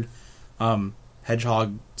weird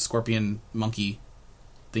hedgehog, scorpion, monkey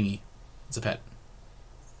thingy. It's a pet.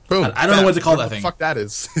 Boom. I don't know what to call that thing. Fuck that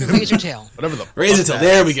is. Razor tail. Whatever the Razor fuck tail. that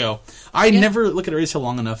There is. we go. I never look at a razor tail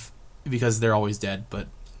long enough because they're always dead. But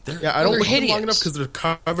Yeah, I don't They're look at them long hideous. enough because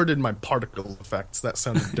they're covered in my particle effects. That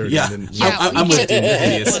sounded dirty. yeah, didn't it? I'm with you. They're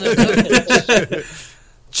hideous. One of those.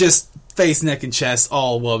 Just face, neck, and chest,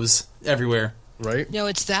 all wubs everywhere. Right? No,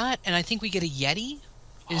 it's that, and I think we get a Yeti.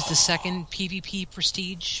 Is the second PvP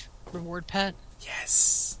prestige reward pet?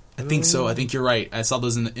 Yes, I think so. I think you're right. I saw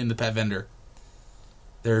those in the pet vendor.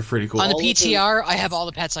 They're pretty cool. On the All of the- PTR, I have all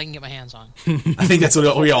the pets I can get my hands on. I think that's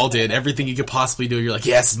what we all did. Everything you could possibly do, you're like,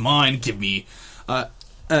 yes, mine, give me.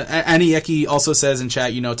 Anieki also says in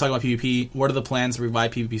chat, talking about PvP, what are the plans to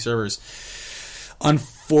revive PvP servers?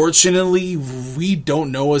 Unfortunately, we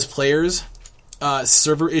don't know as players.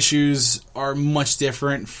 Server issues are much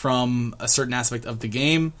different from a certain aspect of the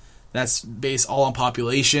game. That's based all on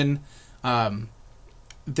population. I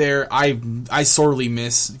sorely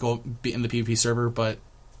miss going in the PvP server, but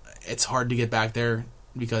it's hard to get back there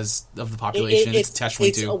because of the population. It's Attach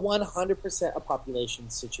 22. It's a 100% a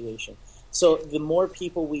population situation. So the more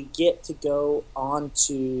people we get to go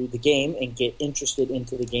onto the game and get interested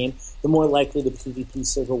into the game, the more likely the PvP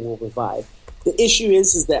server will revive. The issue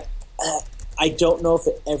is that I don't know if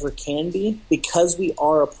it ever can be because we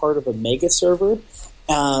are a part of a mega server.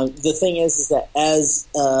 The thing is that as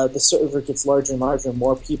the server gets larger and larger and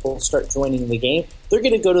more people start joining the game, they're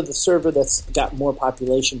going to go to the server that's got more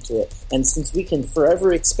population to it. And since we can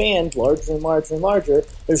forever expand larger and larger and larger,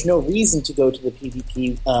 there's no reason to go to the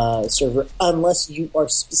PvP server unless you are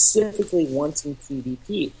specifically wanting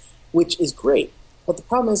PvP, which is great. But the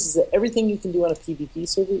problem is that everything you can do on a PvP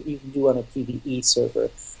server, you can do on a PvE server.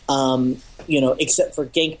 Except for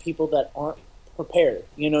gank people that aren't prepared.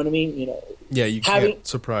 You know what I mean? Yeah, you can't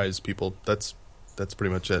surprise people. That's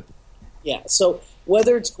pretty much it. Yeah. So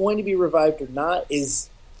whether it's going to be revived or not is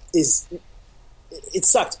it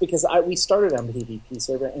sucks because we started on a PvP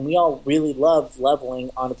server and we all really love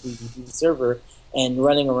leveling on a PvP server and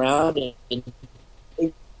running around and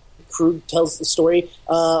Krug tells the story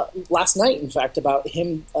last night, in fact, about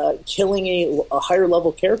him killing a higher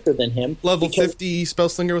level character than him. Level 50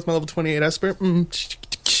 Spellslinger with my level 28 Esper. For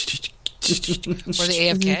the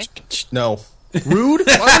AFK? No. Rude?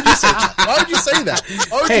 Why would you say that? Why would you say that?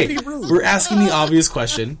 Why would Hey, you be rude? we're asking the obvious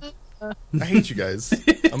question. I hate you guys.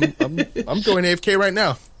 I'm going AFK right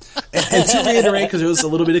now. And to reiterate, because there was a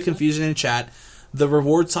little bit of confusion in chat, the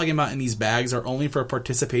rewards talking about in these bags are only for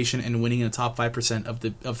participation and winning in the top 5% of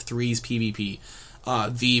 3's PvP.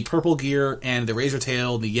 The purple gear and the razor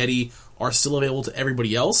tail, the Yeti are still available to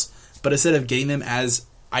everybody else, but instead of getting them as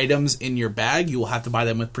items in your bag, you will have to buy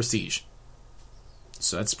them with prestige.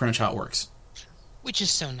 So that's pretty much how it works. Which is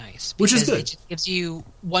so nice. Which is because good. It just gives you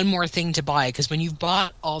one more thing to buy, because when you've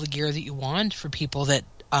bought all the gear that you want for people that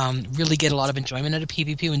really get a lot of enjoyment out of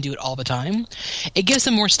PvP and do it all the time, it gives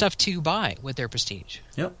them more stuff to buy with their prestige.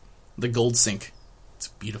 Yep. The gold sync. It's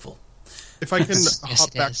beautiful. If I can Yes, hop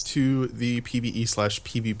it back is. to the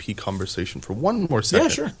PvE/PvP conversation for one more second.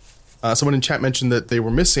 Yeah, sure. Someone in chat mentioned that they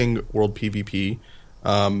were missing World PvP,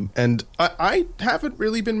 and I haven't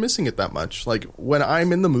really been missing it that much. Like, when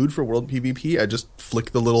I'm in the mood for World PvP, I just flick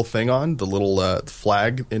the little thing on, the little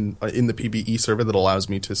flag in the PvE server that allows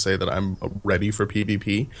me to say that I'm ready for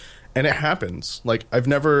PvP, and it happens. Like,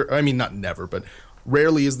 not never, but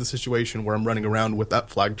rarely is the situation where I'm running around with that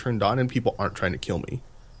flag turned on and people aren't trying to kill me.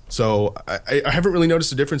 So I haven't really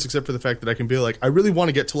noticed a difference except for the fact that I can be like, I really want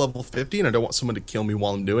to get to level 50 and I don't want someone to kill me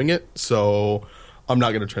while I'm doing it, so I'm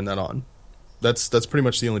not going to turn that on. That's pretty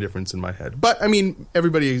much the only difference in my head. But, I mean,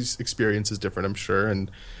 everybody's experience is different, I'm sure,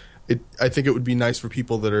 and I think it would be nice for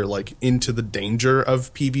people that are, like, into the danger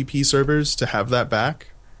of PvP servers to have that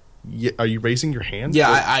back. Are you raising your hand? Yeah,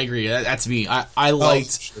 I agree. That's me. I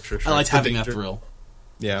liked sure. I liked The having that danger. thrill.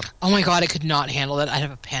 Yeah. Oh my god, I could not handle that. I'd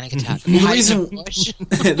have a panic attack. The Hide reason- in the bush.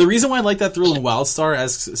 The reason why I like that thrill in WildStar,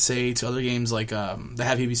 as say to other games like that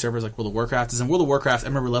have PvP servers like World of Warcraft, is in World of Warcraft. I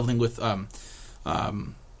remember leveling with I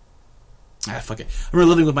remember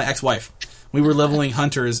living with my ex-wife. We were leveling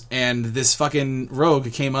hunters, and this fucking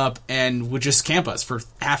rogue came up and would just camp us for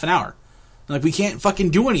half an hour. Like, we can't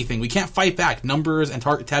fucking do anything. We can't fight back. Numbers and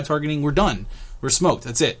tab targeting, we're done. We're smoked.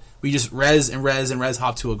 That's it. We just res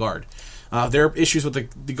hop to a guard. There are issues with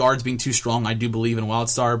the guards being too strong, I do believe, in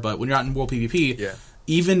WildStar, but when you're out in World PvP,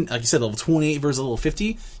 even, like you said, level 28 versus level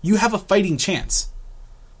 50, you have a fighting chance.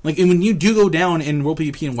 Like, and when you do go down in World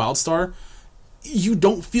PvP and WildStar, you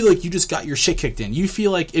don't feel like you just got your shit kicked in. You feel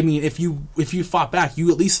like, I mean, if you fought back, you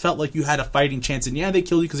at least felt like you had a fighting chance. And yeah, they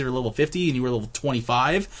killed you because they were level 50 and you were level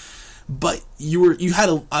 25, but you had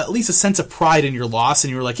at least a sense of pride in your loss, and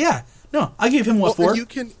you were like, yeah, no, I gave him what for. You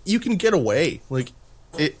can get away. Like,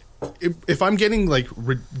 if I'm getting like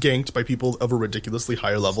ganked by people of a ridiculously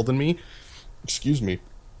higher level than me, excuse me,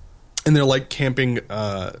 and they're like camping,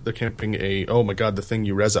 oh my god, the thing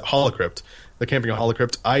you res at Holocrypt. They're camping a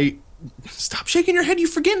Holocrypt. Stop shaking your head. You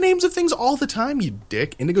forget names of things all the time, you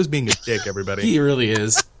dick. Indigo's being a dick, everybody. He really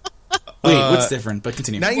is. Wait, what's different? But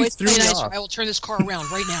continue. Now you threw me off. I will turn this car around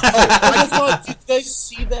right now. Did you guys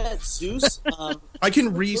see that, Zeus? I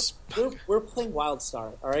can We're playing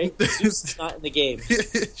WildStar, all right? Zeus is not in the game.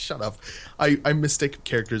 Shut up. I mistake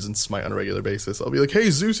characters in Smite on a regular basis. I'll be like, hey,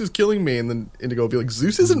 Zeus is killing me, and then Indigo will be like,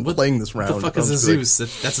 Zeus isn't playing this round. What the fuck is a Zeus?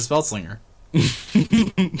 That's a spell slinger.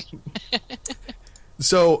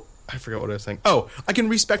 So, I forgot what I was saying. Oh, I can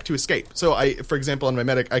respec to escape. So for example, on my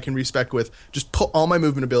medic, I can respec with just put all my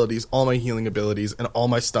movement abilities, all my healing abilities, and all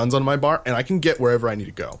my stuns on my bar, and I can get wherever I need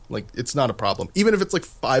to go. Like, it's not a problem. Even if it's like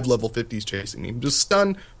 5 level 50s chasing me. Just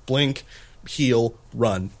stun, blink, heal,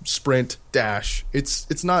 run, sprint, dash.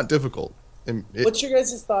 It's not difficult. What's your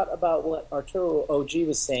guys' thought about what Arturo OG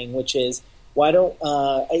was saying, which is, why don't,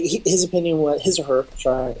 his opinion was, his or her,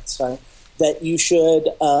 sorry, that you should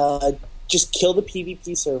just kill the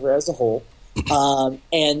PvP server as a whole,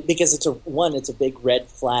 and because it's a big red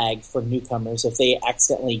flag for newcomers if they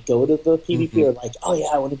accidentally go to the PvP or like, oh yeah,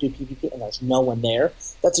 I want to do PvP, and there's no one there.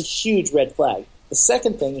 That's a huge red flag. The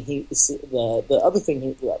second thing the other thing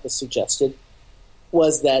he was suggested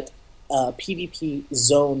was that PvP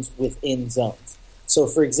zones within zones. So,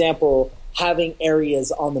 for example, having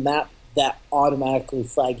areas on the map that automatically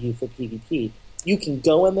flag you for PvP. You can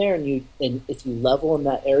go in there, and if you level in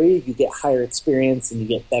that area, you get higher experience and you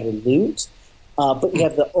get better loot. But you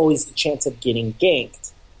have always the chance of getting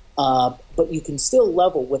ganked. But you can still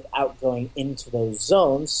level without going into those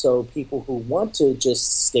zones. So people who want to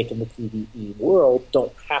just stick in the PvE world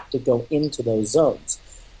don't have to go into those zones.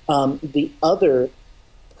 The other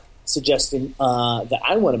suggestion that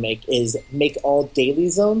I want to make is make all daily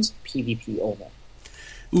zones PvP only.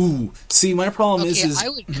 Ooh, see, my problem is I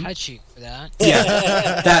would cut you for that.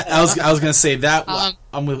 Yeah, that I was gonna say that.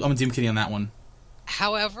 I'm with Doom Kitty on that one.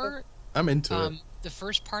 However, I'm into it. The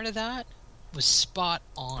first part of that was spot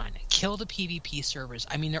on. Kill the PvP servers.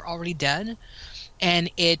 I mean, they're already dead, and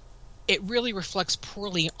it really reflects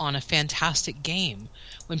poorly on a fantastic game.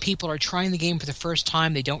 When people are trying the game for the first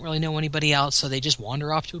time, they don't really know anybody else, so they just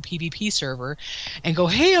wander off to a PvP server and go,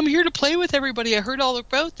 "Hey, I'm here to play with everybody. I heard all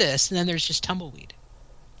about this," and then there's just tumbleweed.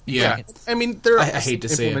 Yeah, I mean, there are I hate to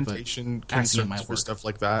say it, but implementation concerns for stuff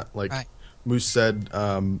like that. Like right. Moose said,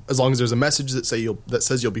 as long as there's a message that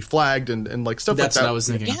says you'll be flagged and like stuff that's like that. what I was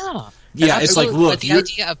thinking. Yeah, it's like, look, the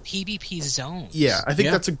idea of PvP zones. Yeah, I think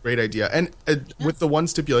that's a great idea. And with the one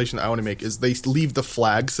stipulation that I want to make is they leave the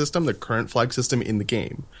flag system, the current flag system, in the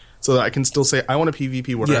game. So that I can still say, I want a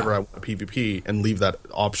PvP wherever I want a PvP, and leave that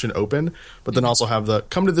option open. But then also have the,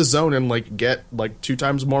 come to the zone and like get like 2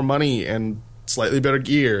 times more money and slightly better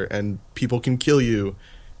gear, and people can kill you.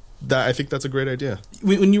 I think that's a great idea.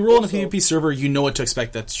 When you roll on a PvP server, you know what to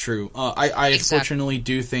expect. That's true. I unfortunately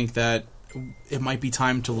do think that it might be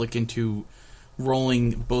time to look into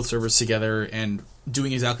rolling both servers together and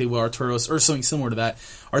doing exactly what Arturo's, or something similar to that.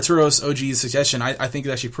 Arturo's OG's suggestion, I think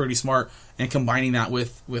is actually pretty smart, and combining that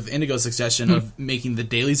with Indigo's suggestion of making the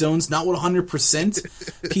daily zones not 100%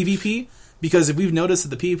 PvP, because if we've noticed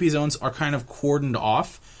that the PvP zones are kind of cordoned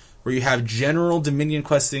off, where you have general Dominion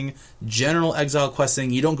questing, general Exile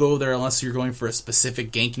questing. You don't go there unless you're going for a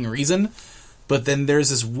specific ganking reason. But then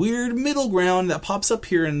there's this weird middle ground that pops up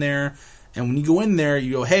here and there. And when you go in there,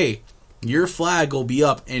 you go, hey, your flag will be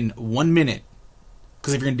up in 1 minute.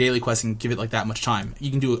 Because if you're in daily questing, give it like that much time.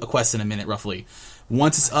 You can do a quest in a minute, roughly.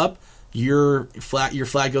 Once it's up, your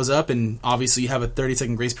flag goes up, and obviously you have a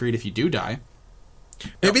 30-second grace period if you do die.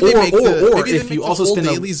 Maybe they make you also whole spend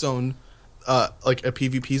daily zone like a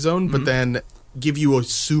PvP zone, but then give you a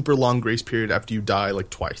super long grace period after you die like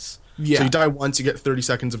twice. Yeah. So you die once, you get 30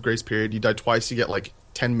 seconds of grace period. You die twice, you get like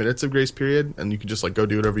 10 minutes of grace period, and you can just like go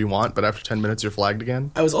do whatever you want. But after 10 minutes, you're flagged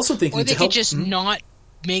again. I was also thinking, or they could just not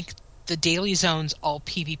make the daily zones all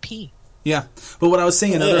PvP. Yeah, but what I was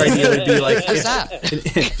saying, another idea would be like, what's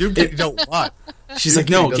that? Dude, you don't want. She's like,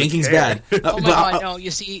 no, ganking's bad. Oh my god, no! You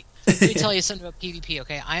see, let me tell you something about PvP.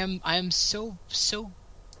 Okay, I am so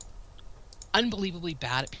unbelievably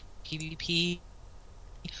bad at PvP.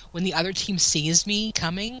 When the other team sees me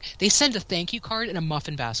coming, they send a thank you card and a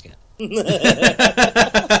muffin basket.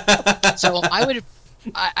 So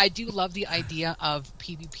I do love the idea of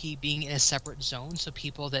PvP being in a separate zone, so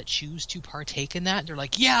people that choose to partake in that, they're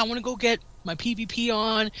like, yeah, I want to go get my PvP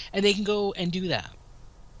on, and they can go and do that.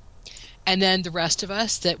 And then the rest of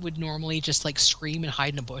us that would normally just like scream and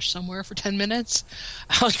hide in a bush somewhere for 10 minutes,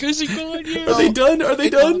 like, is he going here? Are they done? Are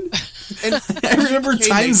they done? And I remember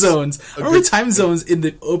time zones. I remember time zones in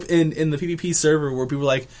the PvP server where people were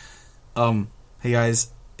like, hey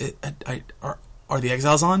guys, are the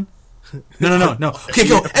exiles on? No. Okay,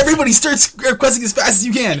 go. Everybody starts requesting as fast as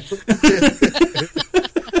you can.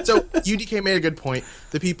 So UDK made a good point.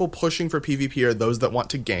 The people pushing for PvP are those that want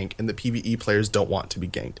to gank, and the PvE players don't want to be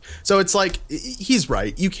ganked. So it's like, he's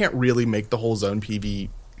right. You can't really make the whole zone PvE.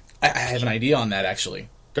 I have an idea on that, actually.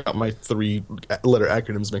 Got my 3-letter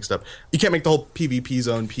acronyms mixed up. You can't make the whole PvP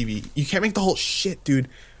zone PvE. You can't make the whole shit, dude.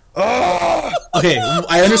 Okay,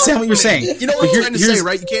 I understand what you're saying. You know what I'm trying to say,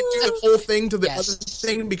 right? You can't do the whole thing to the other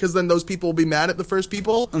thing, because then those people will be mad at the first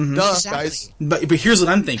people. Mm-hmm. Duh, Exactly. guys. But here's what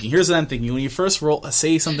I'm thinking. When you first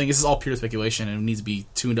say something, this is all pure speculation, and it needs to be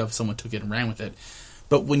tuned up if someone took it and ran with it.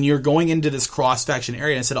 But when you're going into this cross-faction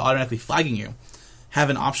area, instead of automatically flagging you, have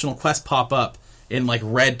an optional quest pop up in like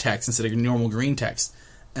red text instead of normal green text,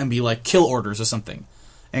 and be like kill orders or something.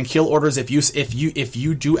 And kill orders, if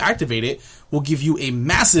you do activate it, will give you a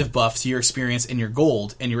massive buff to your experience and your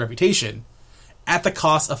gold and your reputation, at the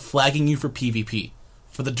cost of flagging you for PvP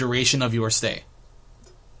for the duration of your stay.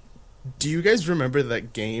 Do you guys remember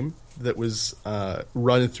that game that was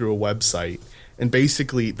run through a website, and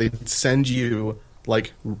basically they'd send you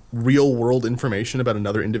like real world information about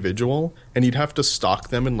another individual, and you'd have to stalk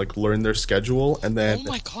them and like learn their schedule, and then Oh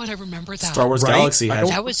my god, I remember that. Star Wars Right? Galaxy I had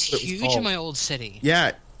don't- That was What it was huge called. in my old city.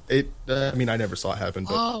 yeah, I mean, I never saw it happen.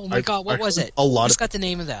 But Oh my god, what I was heard it? A lot I of just got the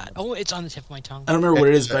name of that. Oh, it's on the tip of my tongue. I don't remember what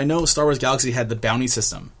it is, but I know Star Wars Galaxy had the bounty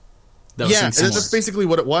system. That was yeah, similar. that's basically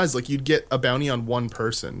what it was. Like, you'd get a bounty on one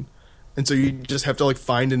person, and so you just have to like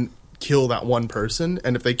find and kill that one person,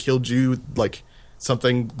 and if they killed you, like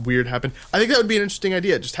something weird happened. I think that would be an interesting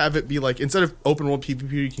idea. Just have it be like, instead of open world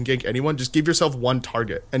PvP, you can gank anyone. Just give yourself one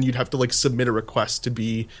target, and you'd have to like submit a request to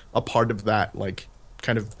be a part of that like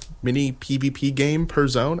kind of mini PvP game per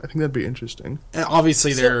zone. I think that'd be interesting. And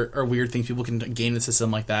obviously, there are weird things people can gain in the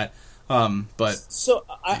system like that. But So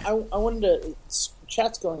I wanted to.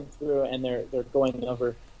 Chat's going through and they're going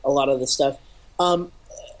over a lot of the stuff.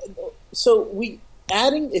 So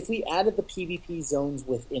if we added the PvP zones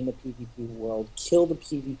within the PvP world, kill the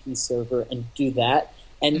PvP server and do that,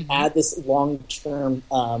 and add this long-term,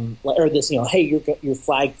 or this, hey, you're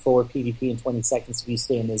flagged for PvP in 20 seconds if you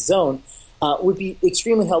stay in this zone, would be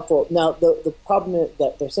extremely helpful. Now, the problem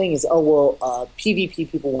that they're saying is, PvP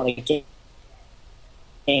people want to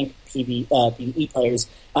gank PvE players,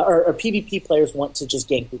 or PvP players want to just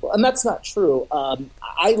gank people, and that's not true.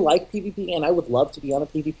 I like PvP, and I would love to be on a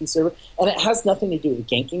PvP server, and it has nothing to do with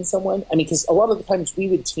ganking someone. I mean, because a lot of the times we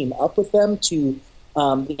would team up with them to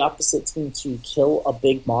the opposite team to kill a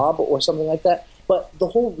big mob or something like that. But the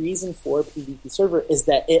whole reason for a PvP server is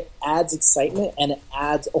that it adds excitement and it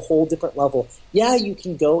adds a whole different level. Yeah, you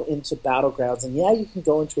can go into battlegrounds and yeah, you can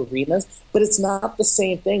go into arenas, but it's not the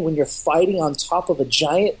same thing when you're fighting on top of a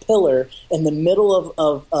giant pillar in the middle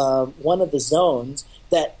of one of the zones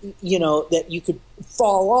that, that you could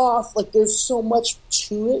fall off. Like, there's so much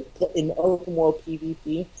to it that in open world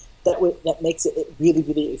PvP that makes it really,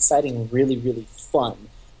 really exciting and really, really fun.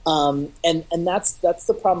 And that's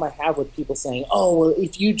the problem I have with people saying, oh, well,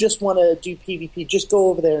 if you just want to do PvP, just go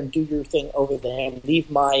over there and do your thing over there and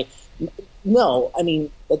leave my... No, I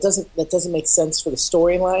mean, that doesn't make sense for the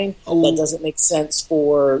storyline. That doesn't make sense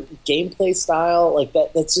for gameplay style. Like,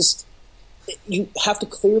 that's just... You have to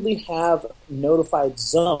clearly have notified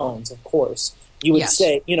zones, of course. You would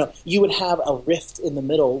say, you would have a rift in the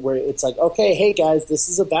middle where it's like, okay, hey guys, this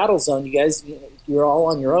is a battle zone. You guys, you're all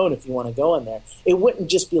on your own if you want to go in there. It wouldn't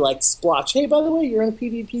just be like splotch. Hey, by the way, you're in a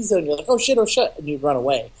PvP zone. You're like, oh shit, and you'd run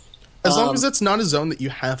away. As long as it's not a zone that you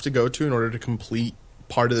have to go to in order to complete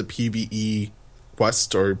part of the PvE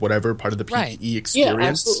quest or whatever part of the PvE experience, yeah,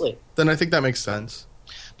 absolutely. Then I think that makes sense.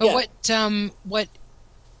 But what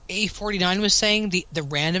A49 was saying, the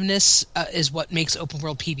randomness is what makes open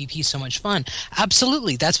world PvP so much fun.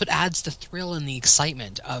 Absolutely, that's what adds the thrill and the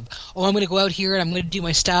excitement of, I'm going to go out here and I'm going to do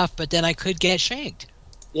my stuff, but then I could get shanked.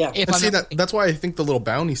 Yeah. If And I'm see, not- that's why I think the little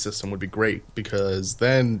bounty system would be great, because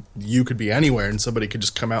then you could be anywhere and somebody could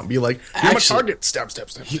just come out and be like, "You're my Actually- target." Stab, stab,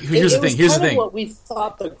 stab. Here's the It was thing. Here's the kind of thing. what we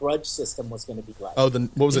thought the grudge system was going to be like. Oh,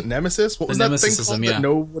 what was it? Nemesis? What was The that Nemesis thing system, called yeah. that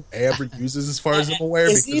no one ever uses, as far as I'm aware,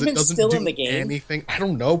 Is because it even it doesn't still do in the game? anything. I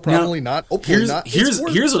don't know. Probably not. Hopefully Here's not. here's It's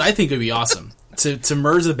worth- here's what I think would be awesome to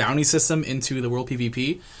merge the bounty system into the world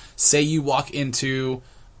PvP. Say you walk into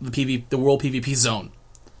the world PvP zone,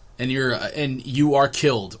 and you are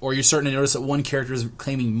killed, or you're starting to notice that one character is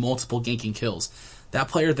claiming multiple ganking kills. That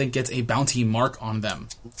player then gets a bounty mark on them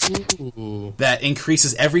Ooh. that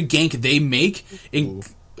increases every gank they make. It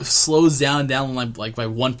slows down like by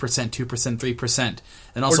 1%, 2%, 3%,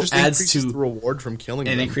 and Or also just adds increases to the reward from killing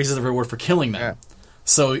and them. increases the reward for killing them. Yeah.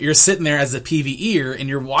 So you're sitting there as a PvEer, and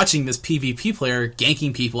you're watching this PvP player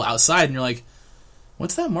ganking people outside, and you're like,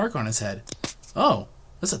 what's that mark on his head? Oh,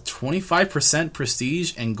 that's a 25%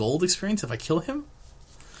 prestige and gold experience if I kill him?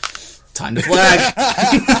 Time to flag.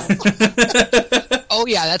 Oh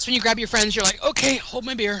yeah, that's when you grab your friends. You're like, okay, hold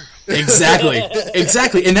my beer. Exactly.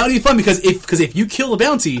 And that would be fun, because if you kill a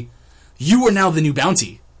bounty, you are now the new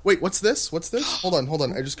bounty. Wait, what's this? Hold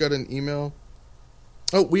on. I just got an email.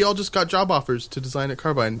 Oh, we all just got job offers to design at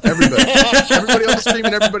Carbine. Everybody on the stream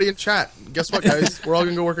and everybody in chat. Guess what, guys? We're all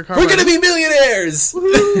gonna go work at Carbine. We're gonna be millionaires!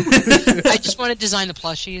 I just want to design the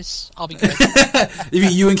plushies. I'll be good.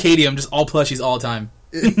 You and Katie, I'm just all plushies all the time.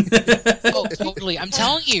 Oh, totally. I'm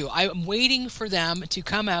telling you, I'm waiting for them to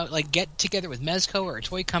come out, like get together with Mezco or a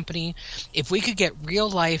toy company. If we could get real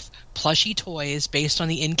life plushie toys based on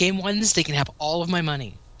the in-game ones, they can have all of my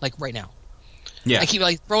money, like right now. Yeah. I keep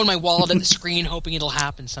like throwing my wallet at the screen, hoping it'll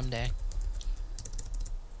happen someday.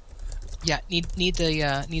 Yeah, need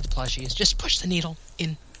the plushies. Just push the needle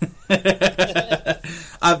in.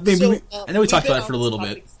 I know we talked we've about been it for a on little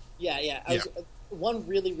this bit. topic- Yeah. One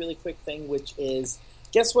really, really quick thing, which is,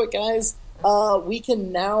 guess what, guys? We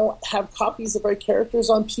can now have copies of our characters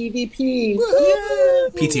on PvP.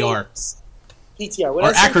 PTR. PTR.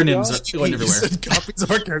 Our acronyms are going You everywhere. said copies of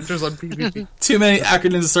our characters on PvP. Too many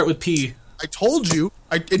acronyms that start with P. I told you,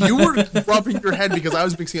 and you were rubbing your head because I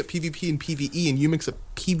was mixing up PvP and PvE, and you mix up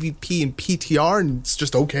PvP and PTR, and it's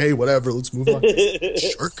just okay, whatever. Let's move on.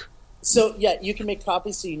 Shirk. So, yeah, you can make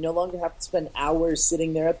copies so you no longer have to spend hours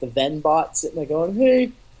sitting there at the Venn bot, sitting there going,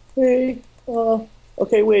 hey,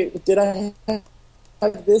 okay, wait, did I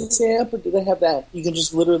have this amp or did I have that? You can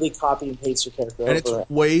just literally copy and paste your character And it's over it.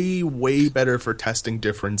 way, way better for testing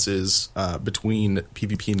differences between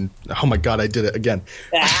PvP and... Oh my god, I did it again.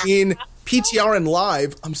 Between PTR and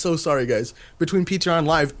Live... I'm so sorry, guys. Between PTR and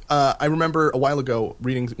Live, I remember a while ago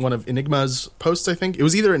reading one of Enigma's posts, I think. It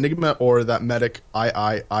was either Enigma or that medic,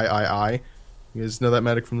 I. You guys know that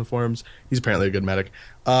medic from the forums? He's apparently a good medic.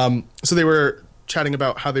 So they were chatting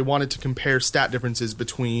about how they wanted to compare stat differences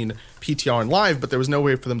between PTR and Live, but there was no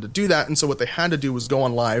way for them to do that, and so what they had to do was go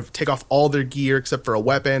on Live, take off all their gear except for a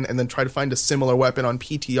weapon, and then try to find a similar weapon on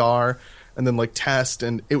PTR, and then like test,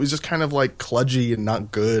 and it was just kind of like kludgy and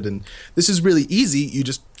not good. And this is really easy. You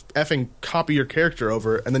just effing copy your character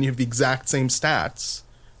over, and then you have the exact same stats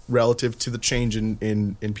relative to the change in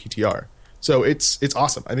PTR. So it's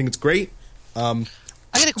awesome. I think it's great.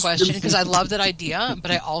 I got a question because I love that idea,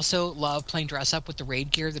 but I also love playing dress up with the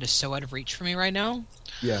raid gear that is so out of reach for me right now.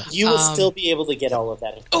 Yeah. You will still be able to get all of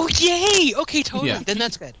that. Oh, yay! Okay, totally. Yeah. Then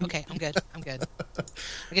that's good. Okay, I'm good.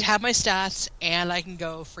 I can have my stats, and I can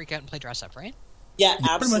go freak out and play dress up, right? Yeah, pretty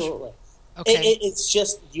much. absolutely. Okay. It's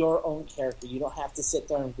just your own character. You don't have to sit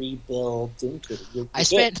there and rebuild into it. You're I good.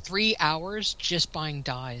 spent 3 hours just buying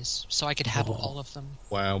dyes so I could have all of them.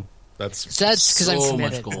 Wow. That's So that's because I'm So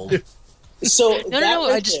much committed. gold. So No, that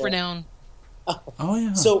I right just there- renown. Oh,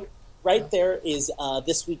 yeah. So right there is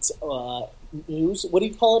this week's news. What do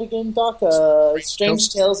you call it again, Doc? Strange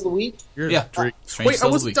Tales of the Week. You're Yeah. Drake. Strange Wait, I Tales of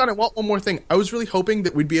the wasn't Week. done. I want one more thing. I was really hoping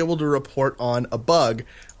that we'd be able to report on a bug.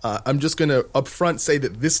 I'm just going to upfront say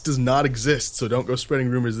that this does not exist, so don't go spreading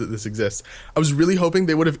rumors that this exists. I was really hoping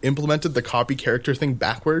they would have implemented the copy character thing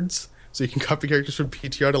backwards, so you can copy characters from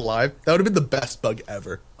PTR to Live. That would have been the best bug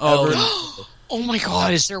ever. Oh. Ever. Oh my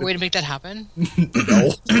god, is there a way to make that happen?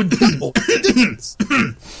 No.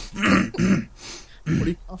 What are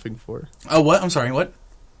you coughing for? Oh, what? I'm sorry, what?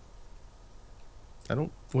 I don't...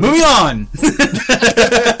 Moving on!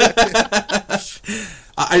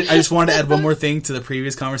 I just wanted to add one more thing to the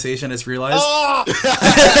previous conversation. I just realized.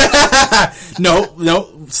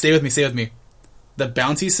 No, stay with me. The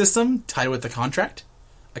bounty system tied with the contract.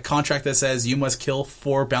 A contract that says you must kill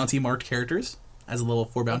 4 bounty marked characters as a level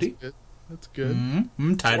 4 bounty. That's good.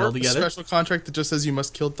 Tied Or all a together. special contract that just says you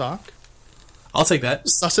must kill Doc. I'll take that.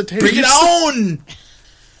 Resuscitate. Bring it on!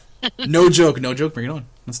 No joke, bring it on.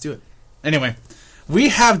 Let's do it. Anyway, we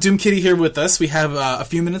have Doom Kitty here with us. We have a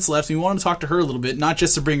few minutes left. And we want to talk to her a little bit, not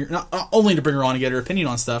only to bring her on and get her opinion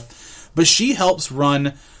on stuff, but she helps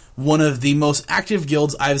run one of the most active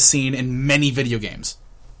guilds I've seen in many video games.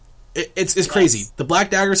 It's crazy. The Black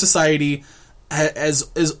Dagger Society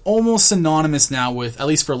is almost synonymous now with, at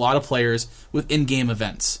least for a lot of players, with in-game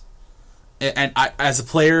events. And I, as a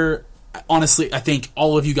player, honestly, I thank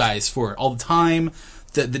all of you guys for it. All the time,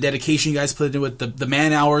 the dedication you guys put into it, the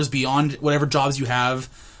man hours beyond whatever jobs you have.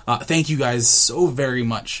 Thank you guys so very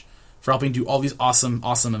much for helping do all these awesome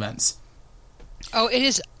events. Oh, it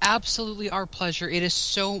is absolutely our pleasure. It is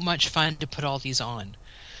so much fun to put all these on.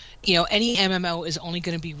 You know, any MMO is only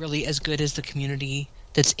going to be really as good as the community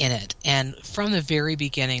that's in it. And from the very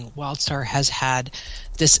beginning, WildStar has had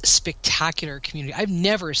this spectacular community. I've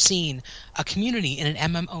never seen a community in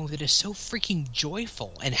an MMO that is so freaking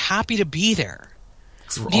joyful and happy to be there.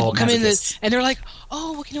 People come in and they're like,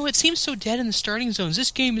 oh, well, you know, it seems so dead in the starting zones.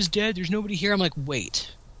 This game is dead. There's nobody here. I'm like,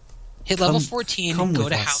 wait. Hit level 14 and go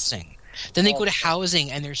to housing. Then they go to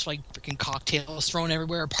housing, and there's like freaking cocktails thrown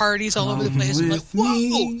everywhere, parties all over the place. I'm like,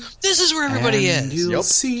 whoa, this is where everybody is. You'll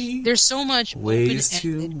see there's so much ways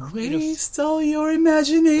to waste all your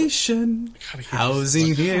imagination.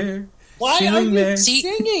 Housing here. Why are you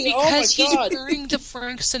singing? Because he's wearing the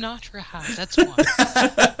Frank Sinatra hat. That's why.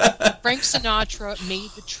 Frank Sinatra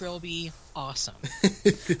made the Trilby awesome.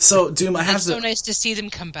 So, Doom, it's so nice to see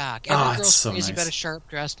them come back. Every girl's so crazy about a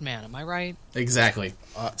sharp-dressed man. Am I right? Exactly.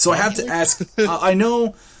 So I have to ask. I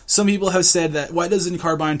know some people have said that why doesn't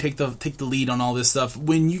Carbine take the lead on all this stuff?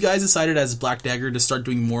 When you guys decided as Black Dagger to start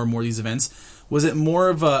doing more and more of these events, was it more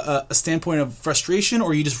of a standpoint of frustration,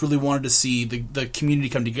 or you just really wanted to see the community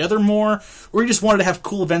come together more, or you just wanted to have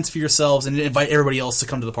cool events for yourselves and invite everybody else to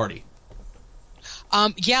come to the party?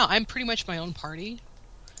 Yeah, I'm pretty much my own party.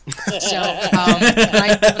 So when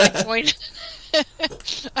I joined,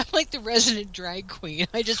 I'm like the resident drag queen.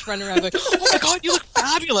 I just run around like, oh my god, you look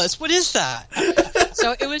fabulous. What is that?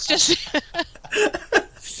 So it was just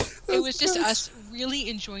us really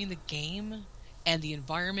enjoying the game and the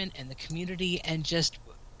environment and the community and just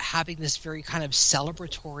having this very kind of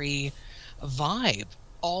celebratory vibe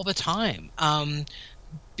all the time.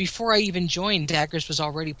 Before I even joined, Daggers was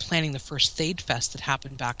already planning the first Thade Fest that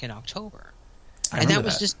happened back in October. And that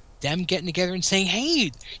was just them getting together and saying,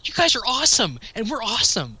 hey, you guys are awesome, and we're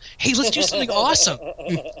awesome. Hey, let's do something awesome.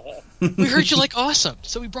 We heard you like awesome,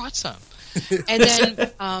 so we brought some. And then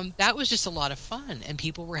that was just a lot of fun, and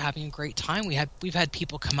people were having a great time. We've had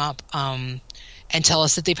people come up and tell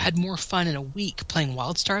us that they've had more fun in a week playing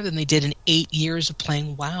WildStar than they did in 8 years of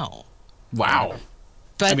playing WoW. Wow.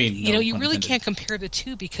 But, you really can't compare the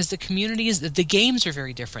two because the communities, the games are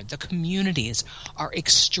very different. The communities are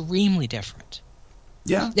extremely different.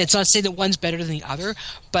 Yeah. It's not to say that one's better than the other,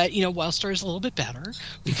 but, WildStar is a little bit better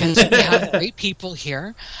because we have great people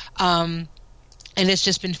here. And it's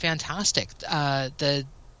just been fantastic. The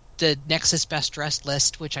Nexus Best Dressed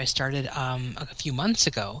list, which I started a few months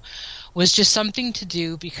ago, was just something to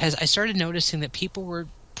do because I started noticing that people were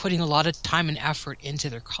putting a lot of time and effort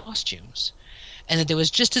into their costumes. And that there was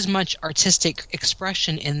just as much artistic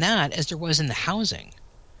expression in that as there was in the housing.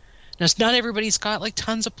 Now, it's not everybody's got like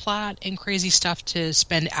tons of plot and crazy stuff to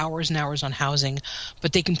spend hours and hours on housing,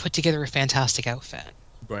 but they can put together a fantastic outfit.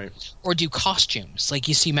 Right. Or do costumes. Like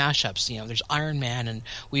you see mashups. There's Iron Man, and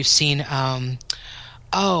we've seen different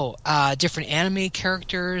anime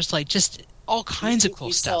characters, like just all kinds of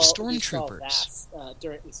cool stuff. Stormtroopers.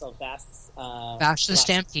 We saw Vast's Vash the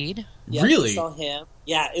Stampede. Yeah, really? We saw him.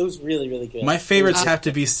 Yeah, it was really, really good. My favorites have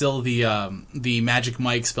to be still the Magic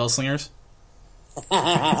Mike Spellslingers.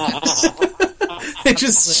 It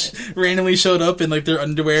just randomly showed up in like their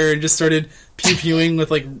underwear and just started pew-pewing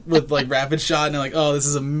with rapid shot, and I'm like, oh, this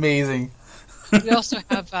is amazing. We also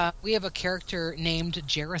have a character named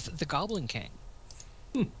Jareth the Goblin King.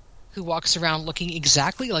 Who walks around looking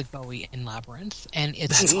exactly like Bowie in Labyrinth, and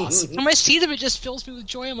that's awesome. When I see them, it just fills me with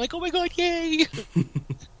joy. I'm like, oh my god, yay!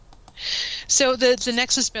 So the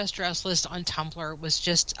Nexus Best Dress list on Tumblr was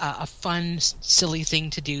just a fun, silly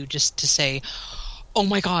thing to do, just to say, oh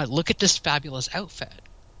my god, look at this fabulous outfit.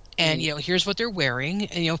 And, here's what they're wearing,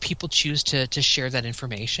 and, people choose to share that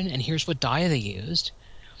information, and here's what dye they used.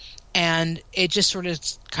 And it just sort of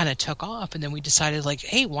kind of took off, and then we decided, like,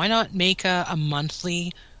 hey, why not make a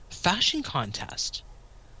monthly fashion contest?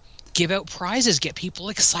 Give out prizes, get people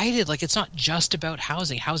excited. Like, it's not just about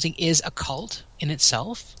housing. Housing is a cult in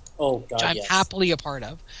itself, which I'm happily a part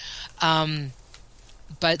of.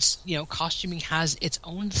 But costuming has its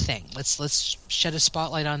own thing. Let's shed a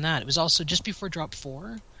spotlight on that. It was also just before Drop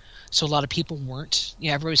 4 So a lot of people weren't.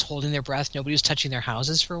 Everybody was holding their breath. Nobody was touching their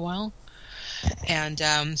houses for a while. And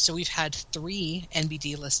so we've had 3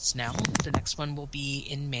 NBD lists now. The next one will be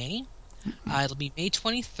in May. It'll be May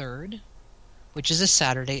 23rd, which is a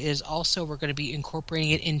Saturday. It is also, we're going to be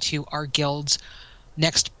incorporating it into our guild's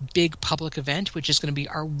next big public event, which is going to be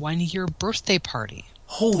our 1-year birthday party.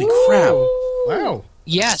 Holy crap. Wow.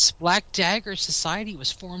 Yes, Black Dagger Society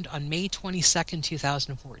was formed on May 22nd,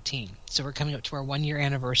 2014. So we're coming up to our 1-year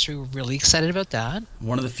anniversary. We're really excited about that.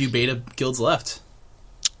 One of the few beta guilds left.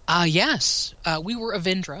 Yes. We were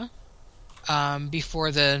Avindra before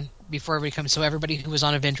everybody comes. So everybody who was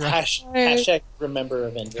on Avindra. Hashtag remember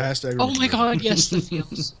Avindra. Hashtag Oh my god, yes, the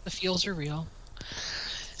feels. The feels are real.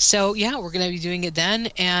 So, yeah, we're going to be doing it then,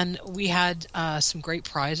 and we had some great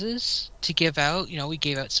prizes to give out. We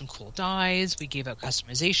gave out some cool dyes, we gave out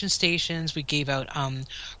customization stations, we gave out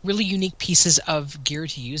really unique pieces of gear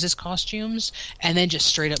to use as costumes, and then just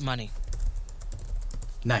straight up money.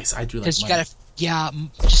 Nice, I do like Because money.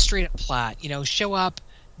 just straight up plat. Show up,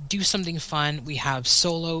 do something fun. We have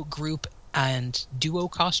solo, group, and duo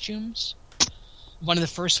costumes. One of the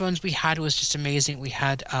first ones we had was just amazing. We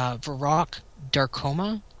had Varrock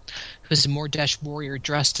Darkoma, who's a Mordesh warrior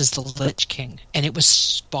dressed as the Lich King, and it was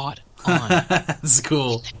spot on. That's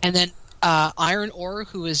cool. And then Iron Ore,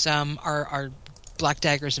 who is our Black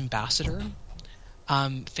Dagger's ambassador.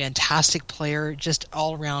 Fantastic player, just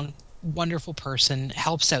all around wonderful person,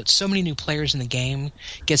 helps out so many new players in the game,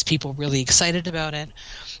 gets people really excited about it.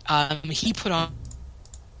 He put on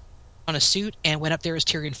a suit and went up there as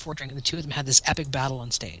Tyrion Fordring, and the two of them had this epic battle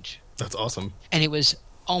on stage. That's awesome. And it was,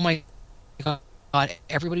 oh my god,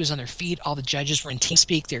 everybody was on their feet, all the judges were in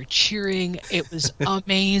TeamSpeak, they're cheering, it was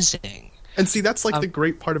amazing. And see, that's like the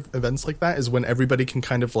great part of events like that is when everybody can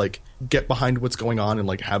kind of like get behind what's going on and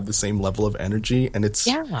like have the same level of energy. And it's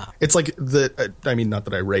like I mean, not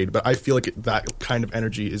that I raid, but I feel like that kind of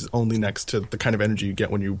energy is only next to the kind of energy you get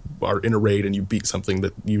when you are in a raid and you beat something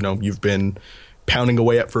that you've been pounding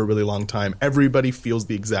away at for a really long time. Everybody feels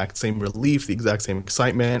the exact same relief, the exact same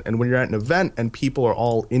excitement. And when you're at an event and people are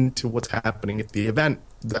all into what's happening at the event,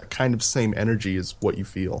 that kind of same energy is what you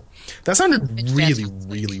feel. That sounded really,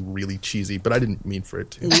 really, really cheesy, but I didn't mean for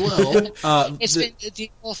it to. Well, the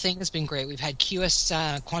whole thing has been great. We've had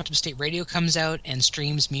QS Quantum State Radio comes out and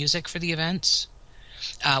streams music for the events.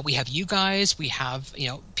 We have you guys. We have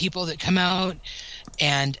people that come out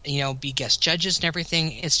and be guest judges and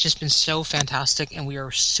everything. It's just been so fantastic, and we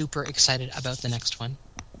are super excited about the next one.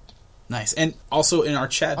 Nice. And also in our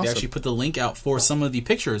chat, They actually put the link out for some of the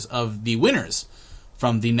pictures of the winners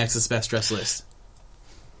from the Nexus Best Dress list.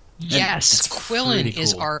 Yes, Quillen cool.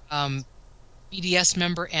 is our BDS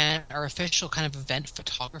member and our official kind of event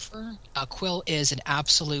photographer. Quill is an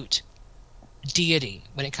absolute deity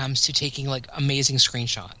when it comes to taking like amazing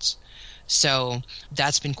screenshots. So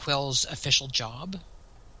that's been Quill's official job.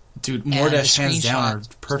 Dude, Mordesh hands down are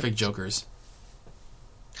perfect jokers.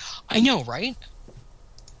 I know, right?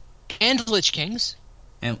 And Lich Kings.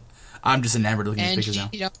 And I'm just enamored looking at these pictures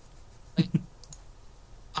now.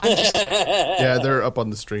 Yeah, they're up on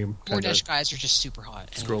the stream. Mordesh guys are just super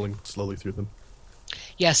hot. Scrolling slowly through them.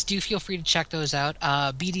 Yes, do feel free to check those out.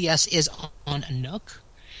 BDS is on Nook.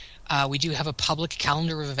 We do have a public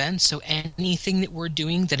calendar of events, so anything that we're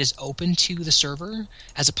doing that is open to the server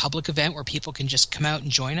as a public event where people can just come out and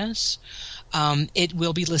join us, it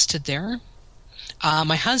will be listed there.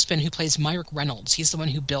 My husband, who plays Myrick Reynolds, he's the one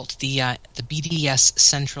who built the BDS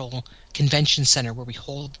Central Convention Center where we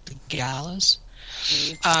hold the galas.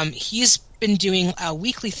 He's been doing a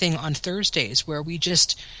weekly thing on Thursdays where we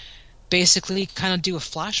just basically kind of do a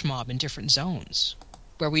flash mob in different zones,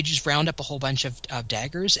 where we just round up a whole bunch of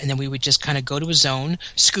daggers, and then we would just kind of go to a zone,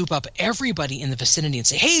 scoop up everybody in the vicinity, and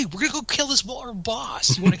say, "Hey, we're gonna go kill this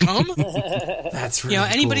boss. You want to come?" That's really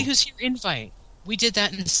anybody cool. who's here, invite. We did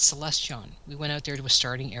that in Celestion. We went out there to a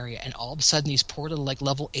starting area, and all of a sudden, these poor little like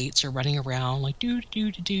level 8s are running around, like do.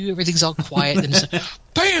 Everything's all quiet, and it's like,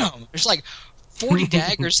 bam! There's like 40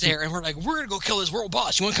 daggers there, and we're like, we're gonna go kill this world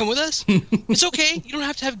boss. You want to come with us? It's okay. You don't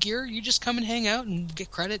have to have gear. You just come and hang out and get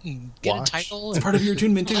credit and get a title. It's part of your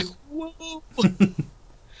attunement too. Like, whoa!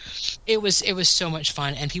 It was so much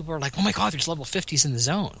fun, and people were like, "Oh my god, there's level 50s in the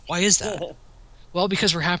zone. Why is that?" Well,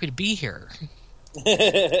 because we're happy to be here.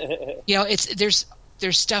 It's there's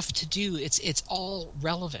stuff to do. It's all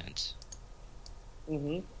relevant.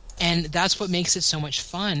 Mm-hmm. And that's what makes it so much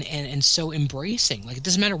fun and so embracing. Like, it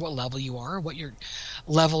doesn't matter what level you are, what your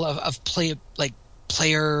level of play, like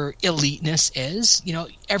player eliteness is.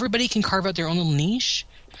 Everybody can carve out their own little niche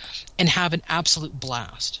and have an absolute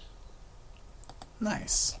blast.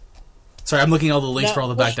 Nice. Sorry, I'm looking at all the links for all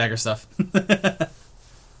the Black Dagger stuff.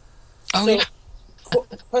 Oh, So, yeah.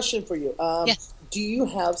 question for you. Yes. Do you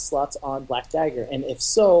have slots on Black Dagger? And if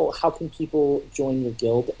so, how can people join your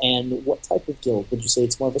guild? And what type of guild? Would you say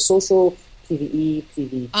it's more of a social, PvE,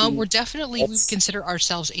 PvP? We're definitely, we consider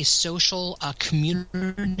ourselves a social,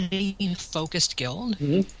 community-focused guild.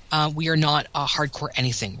 Mm-hmm. We are not hardcore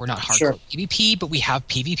anything. We're not hardcore Sure. PvP, but we have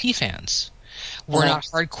PvP fans. We're not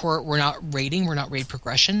hardcore, we're not raiding, we're not raid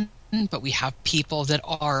progression, but we have people that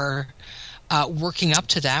are working up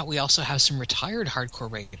to that. We also have some retired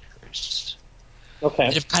hardcore raiders. Okay.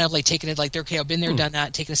 That have kind of like taken it like they're okay. I've been there, done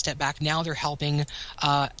that, taken a step back. Now they're helping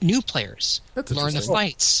new players That's learn the interesting.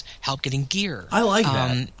 fights, help getting gear. I like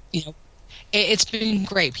that. You know, it's been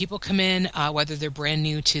great. People come in whether they're brand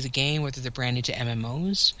new to the game, whether they're brand new to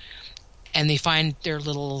MMOs, and they find their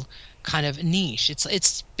little kind of niche.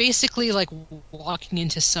 It's basically like walking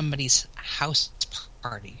into somebody's house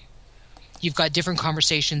party. You've got different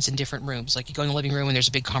conversations in different rooms. Like you go in the living room and there's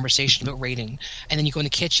a big conversation about raiding. And then you go in the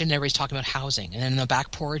kitchen and everybody's talking about housing. And then in the back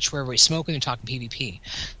porch where everybody's smoking, they're talking PvP.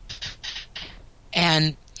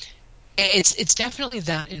 And it's definitely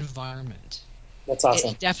that environment. That's awesome.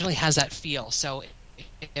 It definitely has that feel. So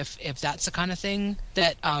if that's the kind of thing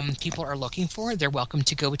that people are looking for, they're welcome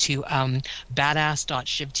to go to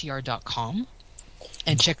badass.shivtr.com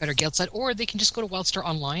and check out our guild site. Or they can just go to WildStar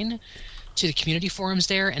Online to the community forums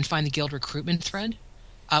there and find the guild recruitment thread.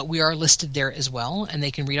 We are listed there as well, and they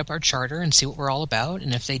can read up our charter and see what we're all about.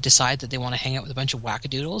 And if they decide that they want to hang out with a bunch of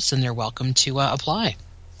wackadoodles, then they're welcome to apply.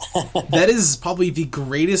 That is probably the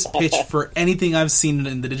greatest pitch for anything I've seen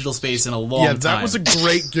in the digital space in a long time. Yeah, that was a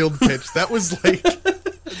great guild pitch. That was like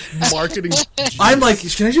marketing. I'm like,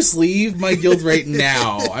 can I just leave my guild right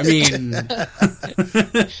now? I mean,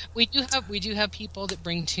 We do have people that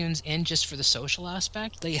bring tunes in just for the social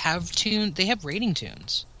aspect. They have raiding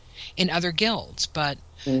tunes in other guilds, but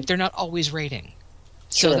they're not always raiding.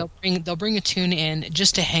 So Sure. they'll bring a tune in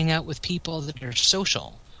just to hang out with people that are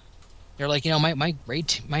social. They're like, my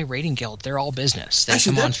raiding guild, they're all business. They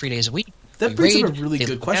Actually, come on that- 3 days a week. that We brings up raid, a really they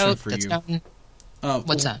good look question out, for that's you. done.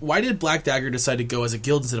 What's that? Why did Black Dagger decide to go as a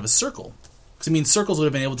guild instead of a circle? Because, I mean, circles would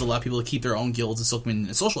have been able to allow people to keep their own guilds and still come in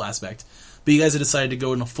a social aspect, but you guys have decided to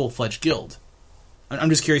go in a full-fledged guild. I'm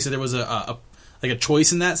just curious if there was a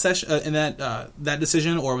choice in that session, that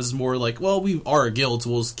decision, or was it more like, well, we are a guild,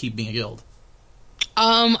 so we'll just keep being a guild?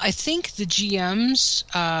 I think the GMs,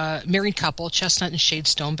 married couple, Chestnut and Shade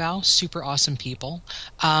Stonebow, super awesome people.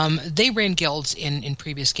 They ran guilds in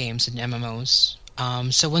previous games in MMOs.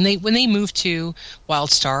 So when they moved to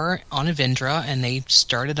WildStar on Avindra and they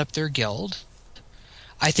started up their guild,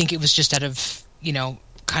 I think it was just out of,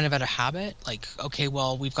 kind of out of habit. Like, okay,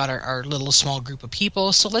 well, we've got our little small group of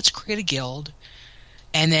people, so let's create a guild.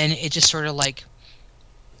 And then it just sort of like,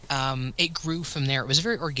 it grew from there. It was a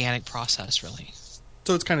very organic process, really.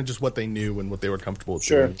 So it's kind of just what they knew and what they were comfortable with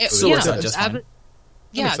Sure. doing. So yeah, works out just fine.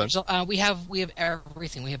 Yeah, makes sense. we have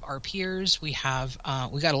everything. We have RPers. We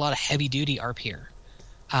got a lot of heavy duty RP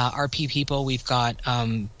RP people. We've got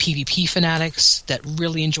PvP fanatics that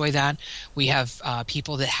really enjoy that. We have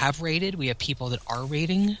people that have raided. We have people that are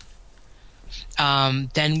raiding.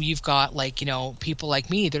 Then we've got people like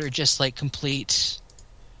me that are just like complete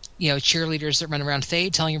cheerleaders that run around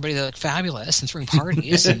Thade telling everybody they look fabulous and throwing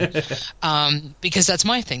parties, and, because that's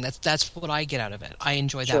my thing. That's what I get out of it. I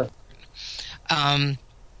enjoy Sure. that. So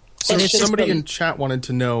And it's just somebody from- in chat wanted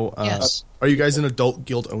to know, Yes. are you guys an adult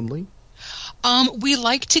guild only? We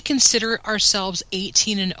like to consider ourselves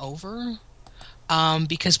 18 and over,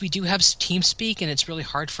 because we do have TeamSpeak, and it's really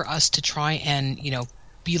hard for us to try and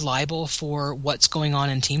be liable for what's going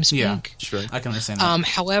on in TeamSpeak. Yeah, Sure. I can understand that.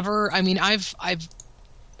 However, I mean, I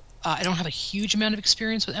don't have a huge amount of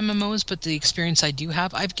experience with MMOs, but the experience I do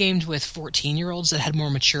have, I've gamed with 14-year-olds that had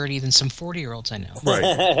more maturity than some 40-year-olds I know.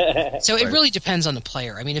 Right. So it Right. really depends on the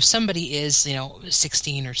player. I mean, if somebody is,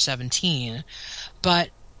 16 or 17,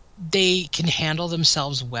 but they can handle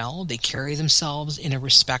themselves well, they carry themselves in a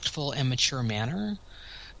respectful and mature manner,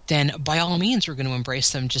 then by all means we're going to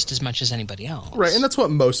embrace them just as much as anybody else. Right, and that's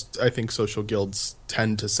what most, I think, social guilds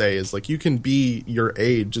tend to say is like you can be your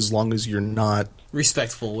age as long as you're not,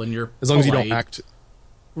 Respectful and you're as long as you don't polite. act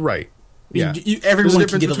right. You- Yeah, you- there's everyone a can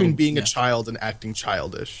difference get a between little- being yeah. a child and acting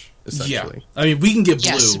childish, essentially. Yeah, I mean, we can get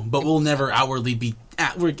blue, Yes. but we'll never outwardly be.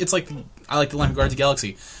 It's like I like the line of Guardians of the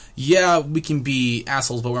Galaxy. Yeah, we can be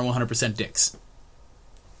assholes, but we're 100% dicks.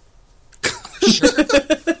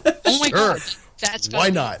 Oh my Sure. god. That's Why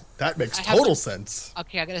gotta be- not? That makes I have total to- sense.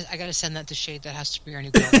 Okay, I gotta send that to Shade. That has to be our new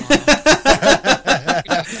girl model.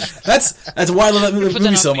 That's why I love that Put that movie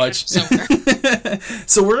on so banner much. somewhere.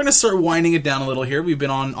 So we're gonna start winding it down a little here. We've been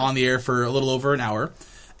on the air for a little over an hour,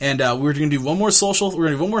 And we're going to do one more social. We're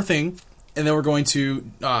going to do one more thing. And then we're going to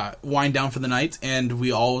wind down for the night. And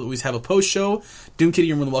we always have a post show. Doom Kitty,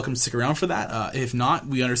 you're more than welcome to stick around for that. If not,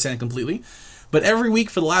 we understand completely. But every week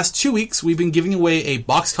for the last 2 weeks, we've been giving away a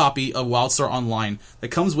box copy of WildStar Online that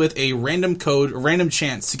comes with a random code, a random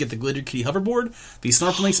chance to get the Glitter Kitty hoverboard, the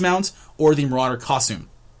Snarflinks mount, or the Marauder costume.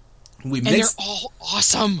 They're all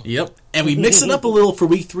awesome. Yep. And we mix it up a little for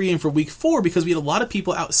week 3 and for week 4 because we had a lot of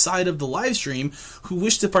people outside of the live stream who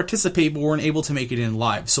wished to participate but weren't able to make it in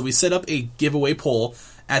live. So we set up a giveaway poll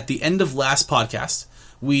at the end of last podcast.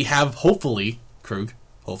 We have hopefully, Krug,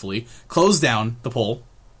 closed down the poll.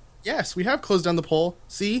 Yes, we have closed down the poll.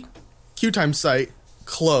 See? QTime site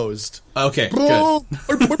closed. Okay, good.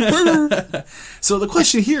 So the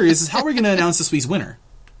question here is how are we going to announce this week's winner?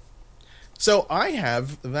 So I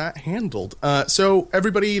have that handled. So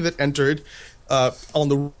everybody that entered on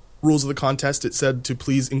the rules of the contest, it said to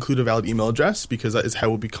please include a valid email address because that is how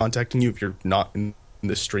we'll be contacting you if you're not in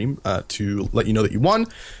this stream to let you know that you won.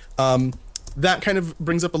 That kind of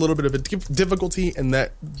brings up a little bit of a difficulty in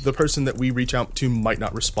that the person that we reach out to might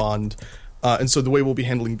not respond. And so the way we'll be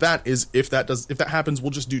handling that is if that happens,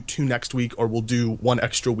 we'll just do 2 next week or we'll do 1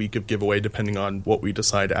 extra week of giveaway depending on what we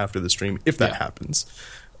decide after the stream if that happens.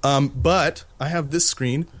 But I have this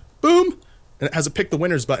screen, boom, and it has a pick the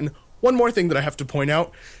winners button. One more thing that I have to point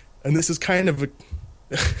out, and this is kind of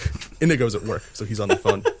Indigo's at work, so he's on the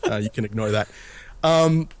phone. You can ignore that.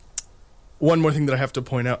 One more thing that I have to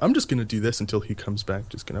point out. I'm just going to do this until he comes back.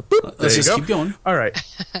 Just going to boop. Let's just keep going. All right.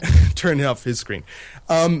 Turn off his screen.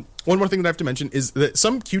 One more thing that I have to mention is that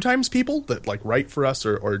some QTimes people that like write for us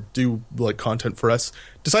or do like content for us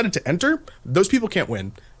decided to enter. Those people can't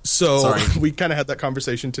win. So we kind of had that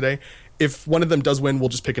conversation today. If one of them does win, we'll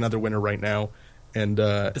just pick another winner right now. And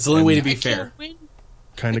it's the only way to be fair.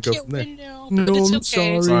 Kind of go from there. No, I'm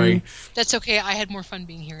okay. sorry. That's okay. I had more fun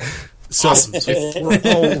being here. So Awesome. if we're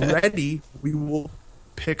all ready, we will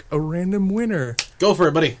pick a random winner. Go for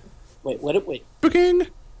it, buddy. Wait. Booking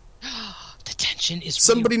The tension is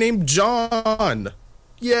somebody real. named John.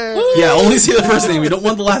 Yeah. Yeah, only say the first name. We don't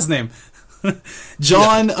want the last name.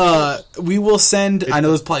 John, we will send, I know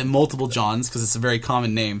there's probably multiple Johns because it's a very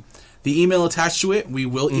common name. The email attached to it, we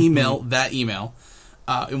will email that email.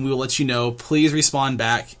 And we will let you know. Please respond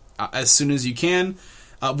back as soon as you can.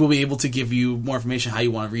 We'll be able to give you more information how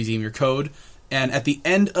you want to redeem your code. And at the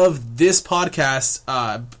end of this podcast,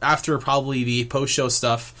 after probably the post-show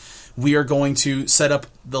stuff, we are going to set up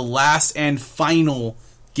the last and final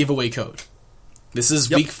giveaway code. This is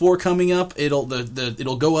week 4 coming up. It'll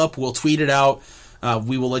go up. We'll tweet it out.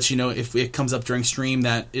 We will let you know if it comes up during stream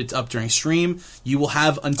that it's up during stream. You will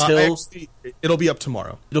have until... it'll be up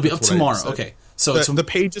tomorrow. It'll be up tomorrow. Okay. So the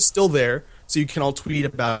page is still there, so you can all tweet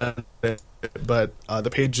about it. But the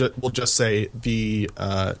page will just say the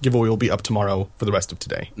giveaway will be up tomorrow for the rest of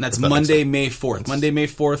today. And that's Monday, May 4th. Monday, May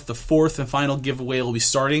 4th, the 4th and final giveaway will be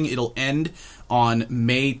starting. It'll end on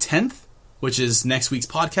May 10th, which is next week's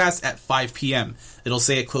podcast at 5 p.m. It'll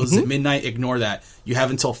say it closes at midnight. Ignore that. You have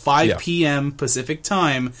until 5 p.m. Pacific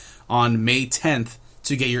time on May 10th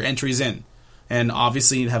to get your entries in. And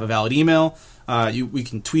obviously you have a valid email. We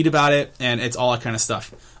can tweet about it, and it's all that kind of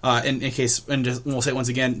stuff. In case, and we'll say it once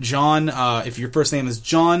again, John, if your first name is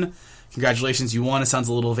John, congratulations, you won. It sounds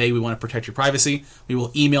a little vague. We want to protect your privacy. We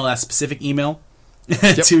will email that specific email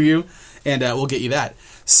to you, and we'll get you that.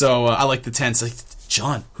 So I like the tense. Like,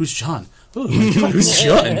 John? Who's John? Oh my God, who's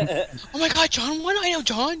John? Oh my God, John won? I know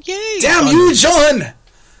John. Yay! Damn you, John!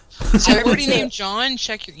 So everybody named John,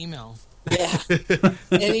 check your email. Yeah.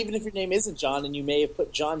 And even if your name isn't John and you may have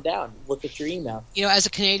put John down, look at your email. You know, as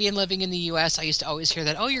a Canadian living in the U.S., I used to always hear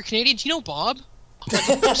that, oh, you're Canadian? Do you know Bob? I'm like,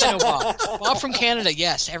 of course I know Bob. Bob from Canada,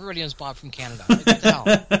 yes. Everybody knows Bob from Canada. Like, what the hell?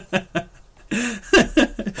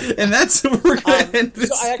 And that's where we're going to end this.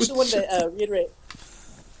 So I actually wanted to reiterate.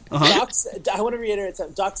 I want to reiterate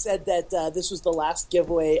something. Doc said that this was the last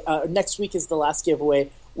giveaway. Next week is the last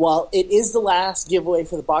giveaway. While it is the last giveaway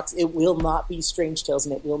for the box, it will not be Strange Tales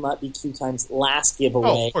and it will not be QTime's last giveaway.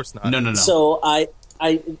 Oh, of course not. No. So I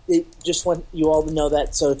just want you all to know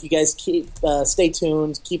that. So if you guys stay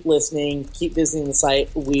tuned, keep listening, keep visiting the site,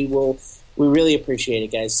 we really appreciate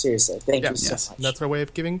it, guys. Seriously, thank you so much. That's our way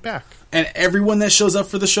of giving back. And everyone that shows up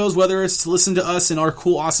for the shows, whether it's to listen to us and our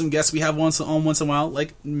cool, awesome guests we have once in a while,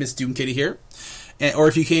 like Miss Doom Kitty here, or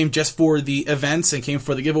if you came just for the events and came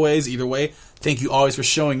for the giveaways, either way, thank you always for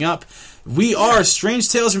showing up. We are Strange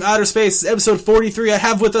Tales from Outer Space, episode 43. I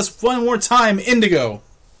have with us one more time Indigo.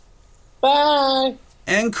 Bye.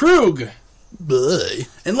 And Krug. Bye.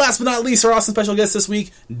 And last but not least, our awesome special guest this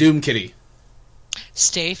week, Doom Kitty.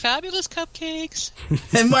 Stay fabulous, cupcakes.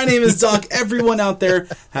 And my name is Doc. Everyone out there,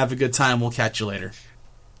 have a good time. We'll catch you later.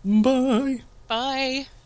 Bye. Bye.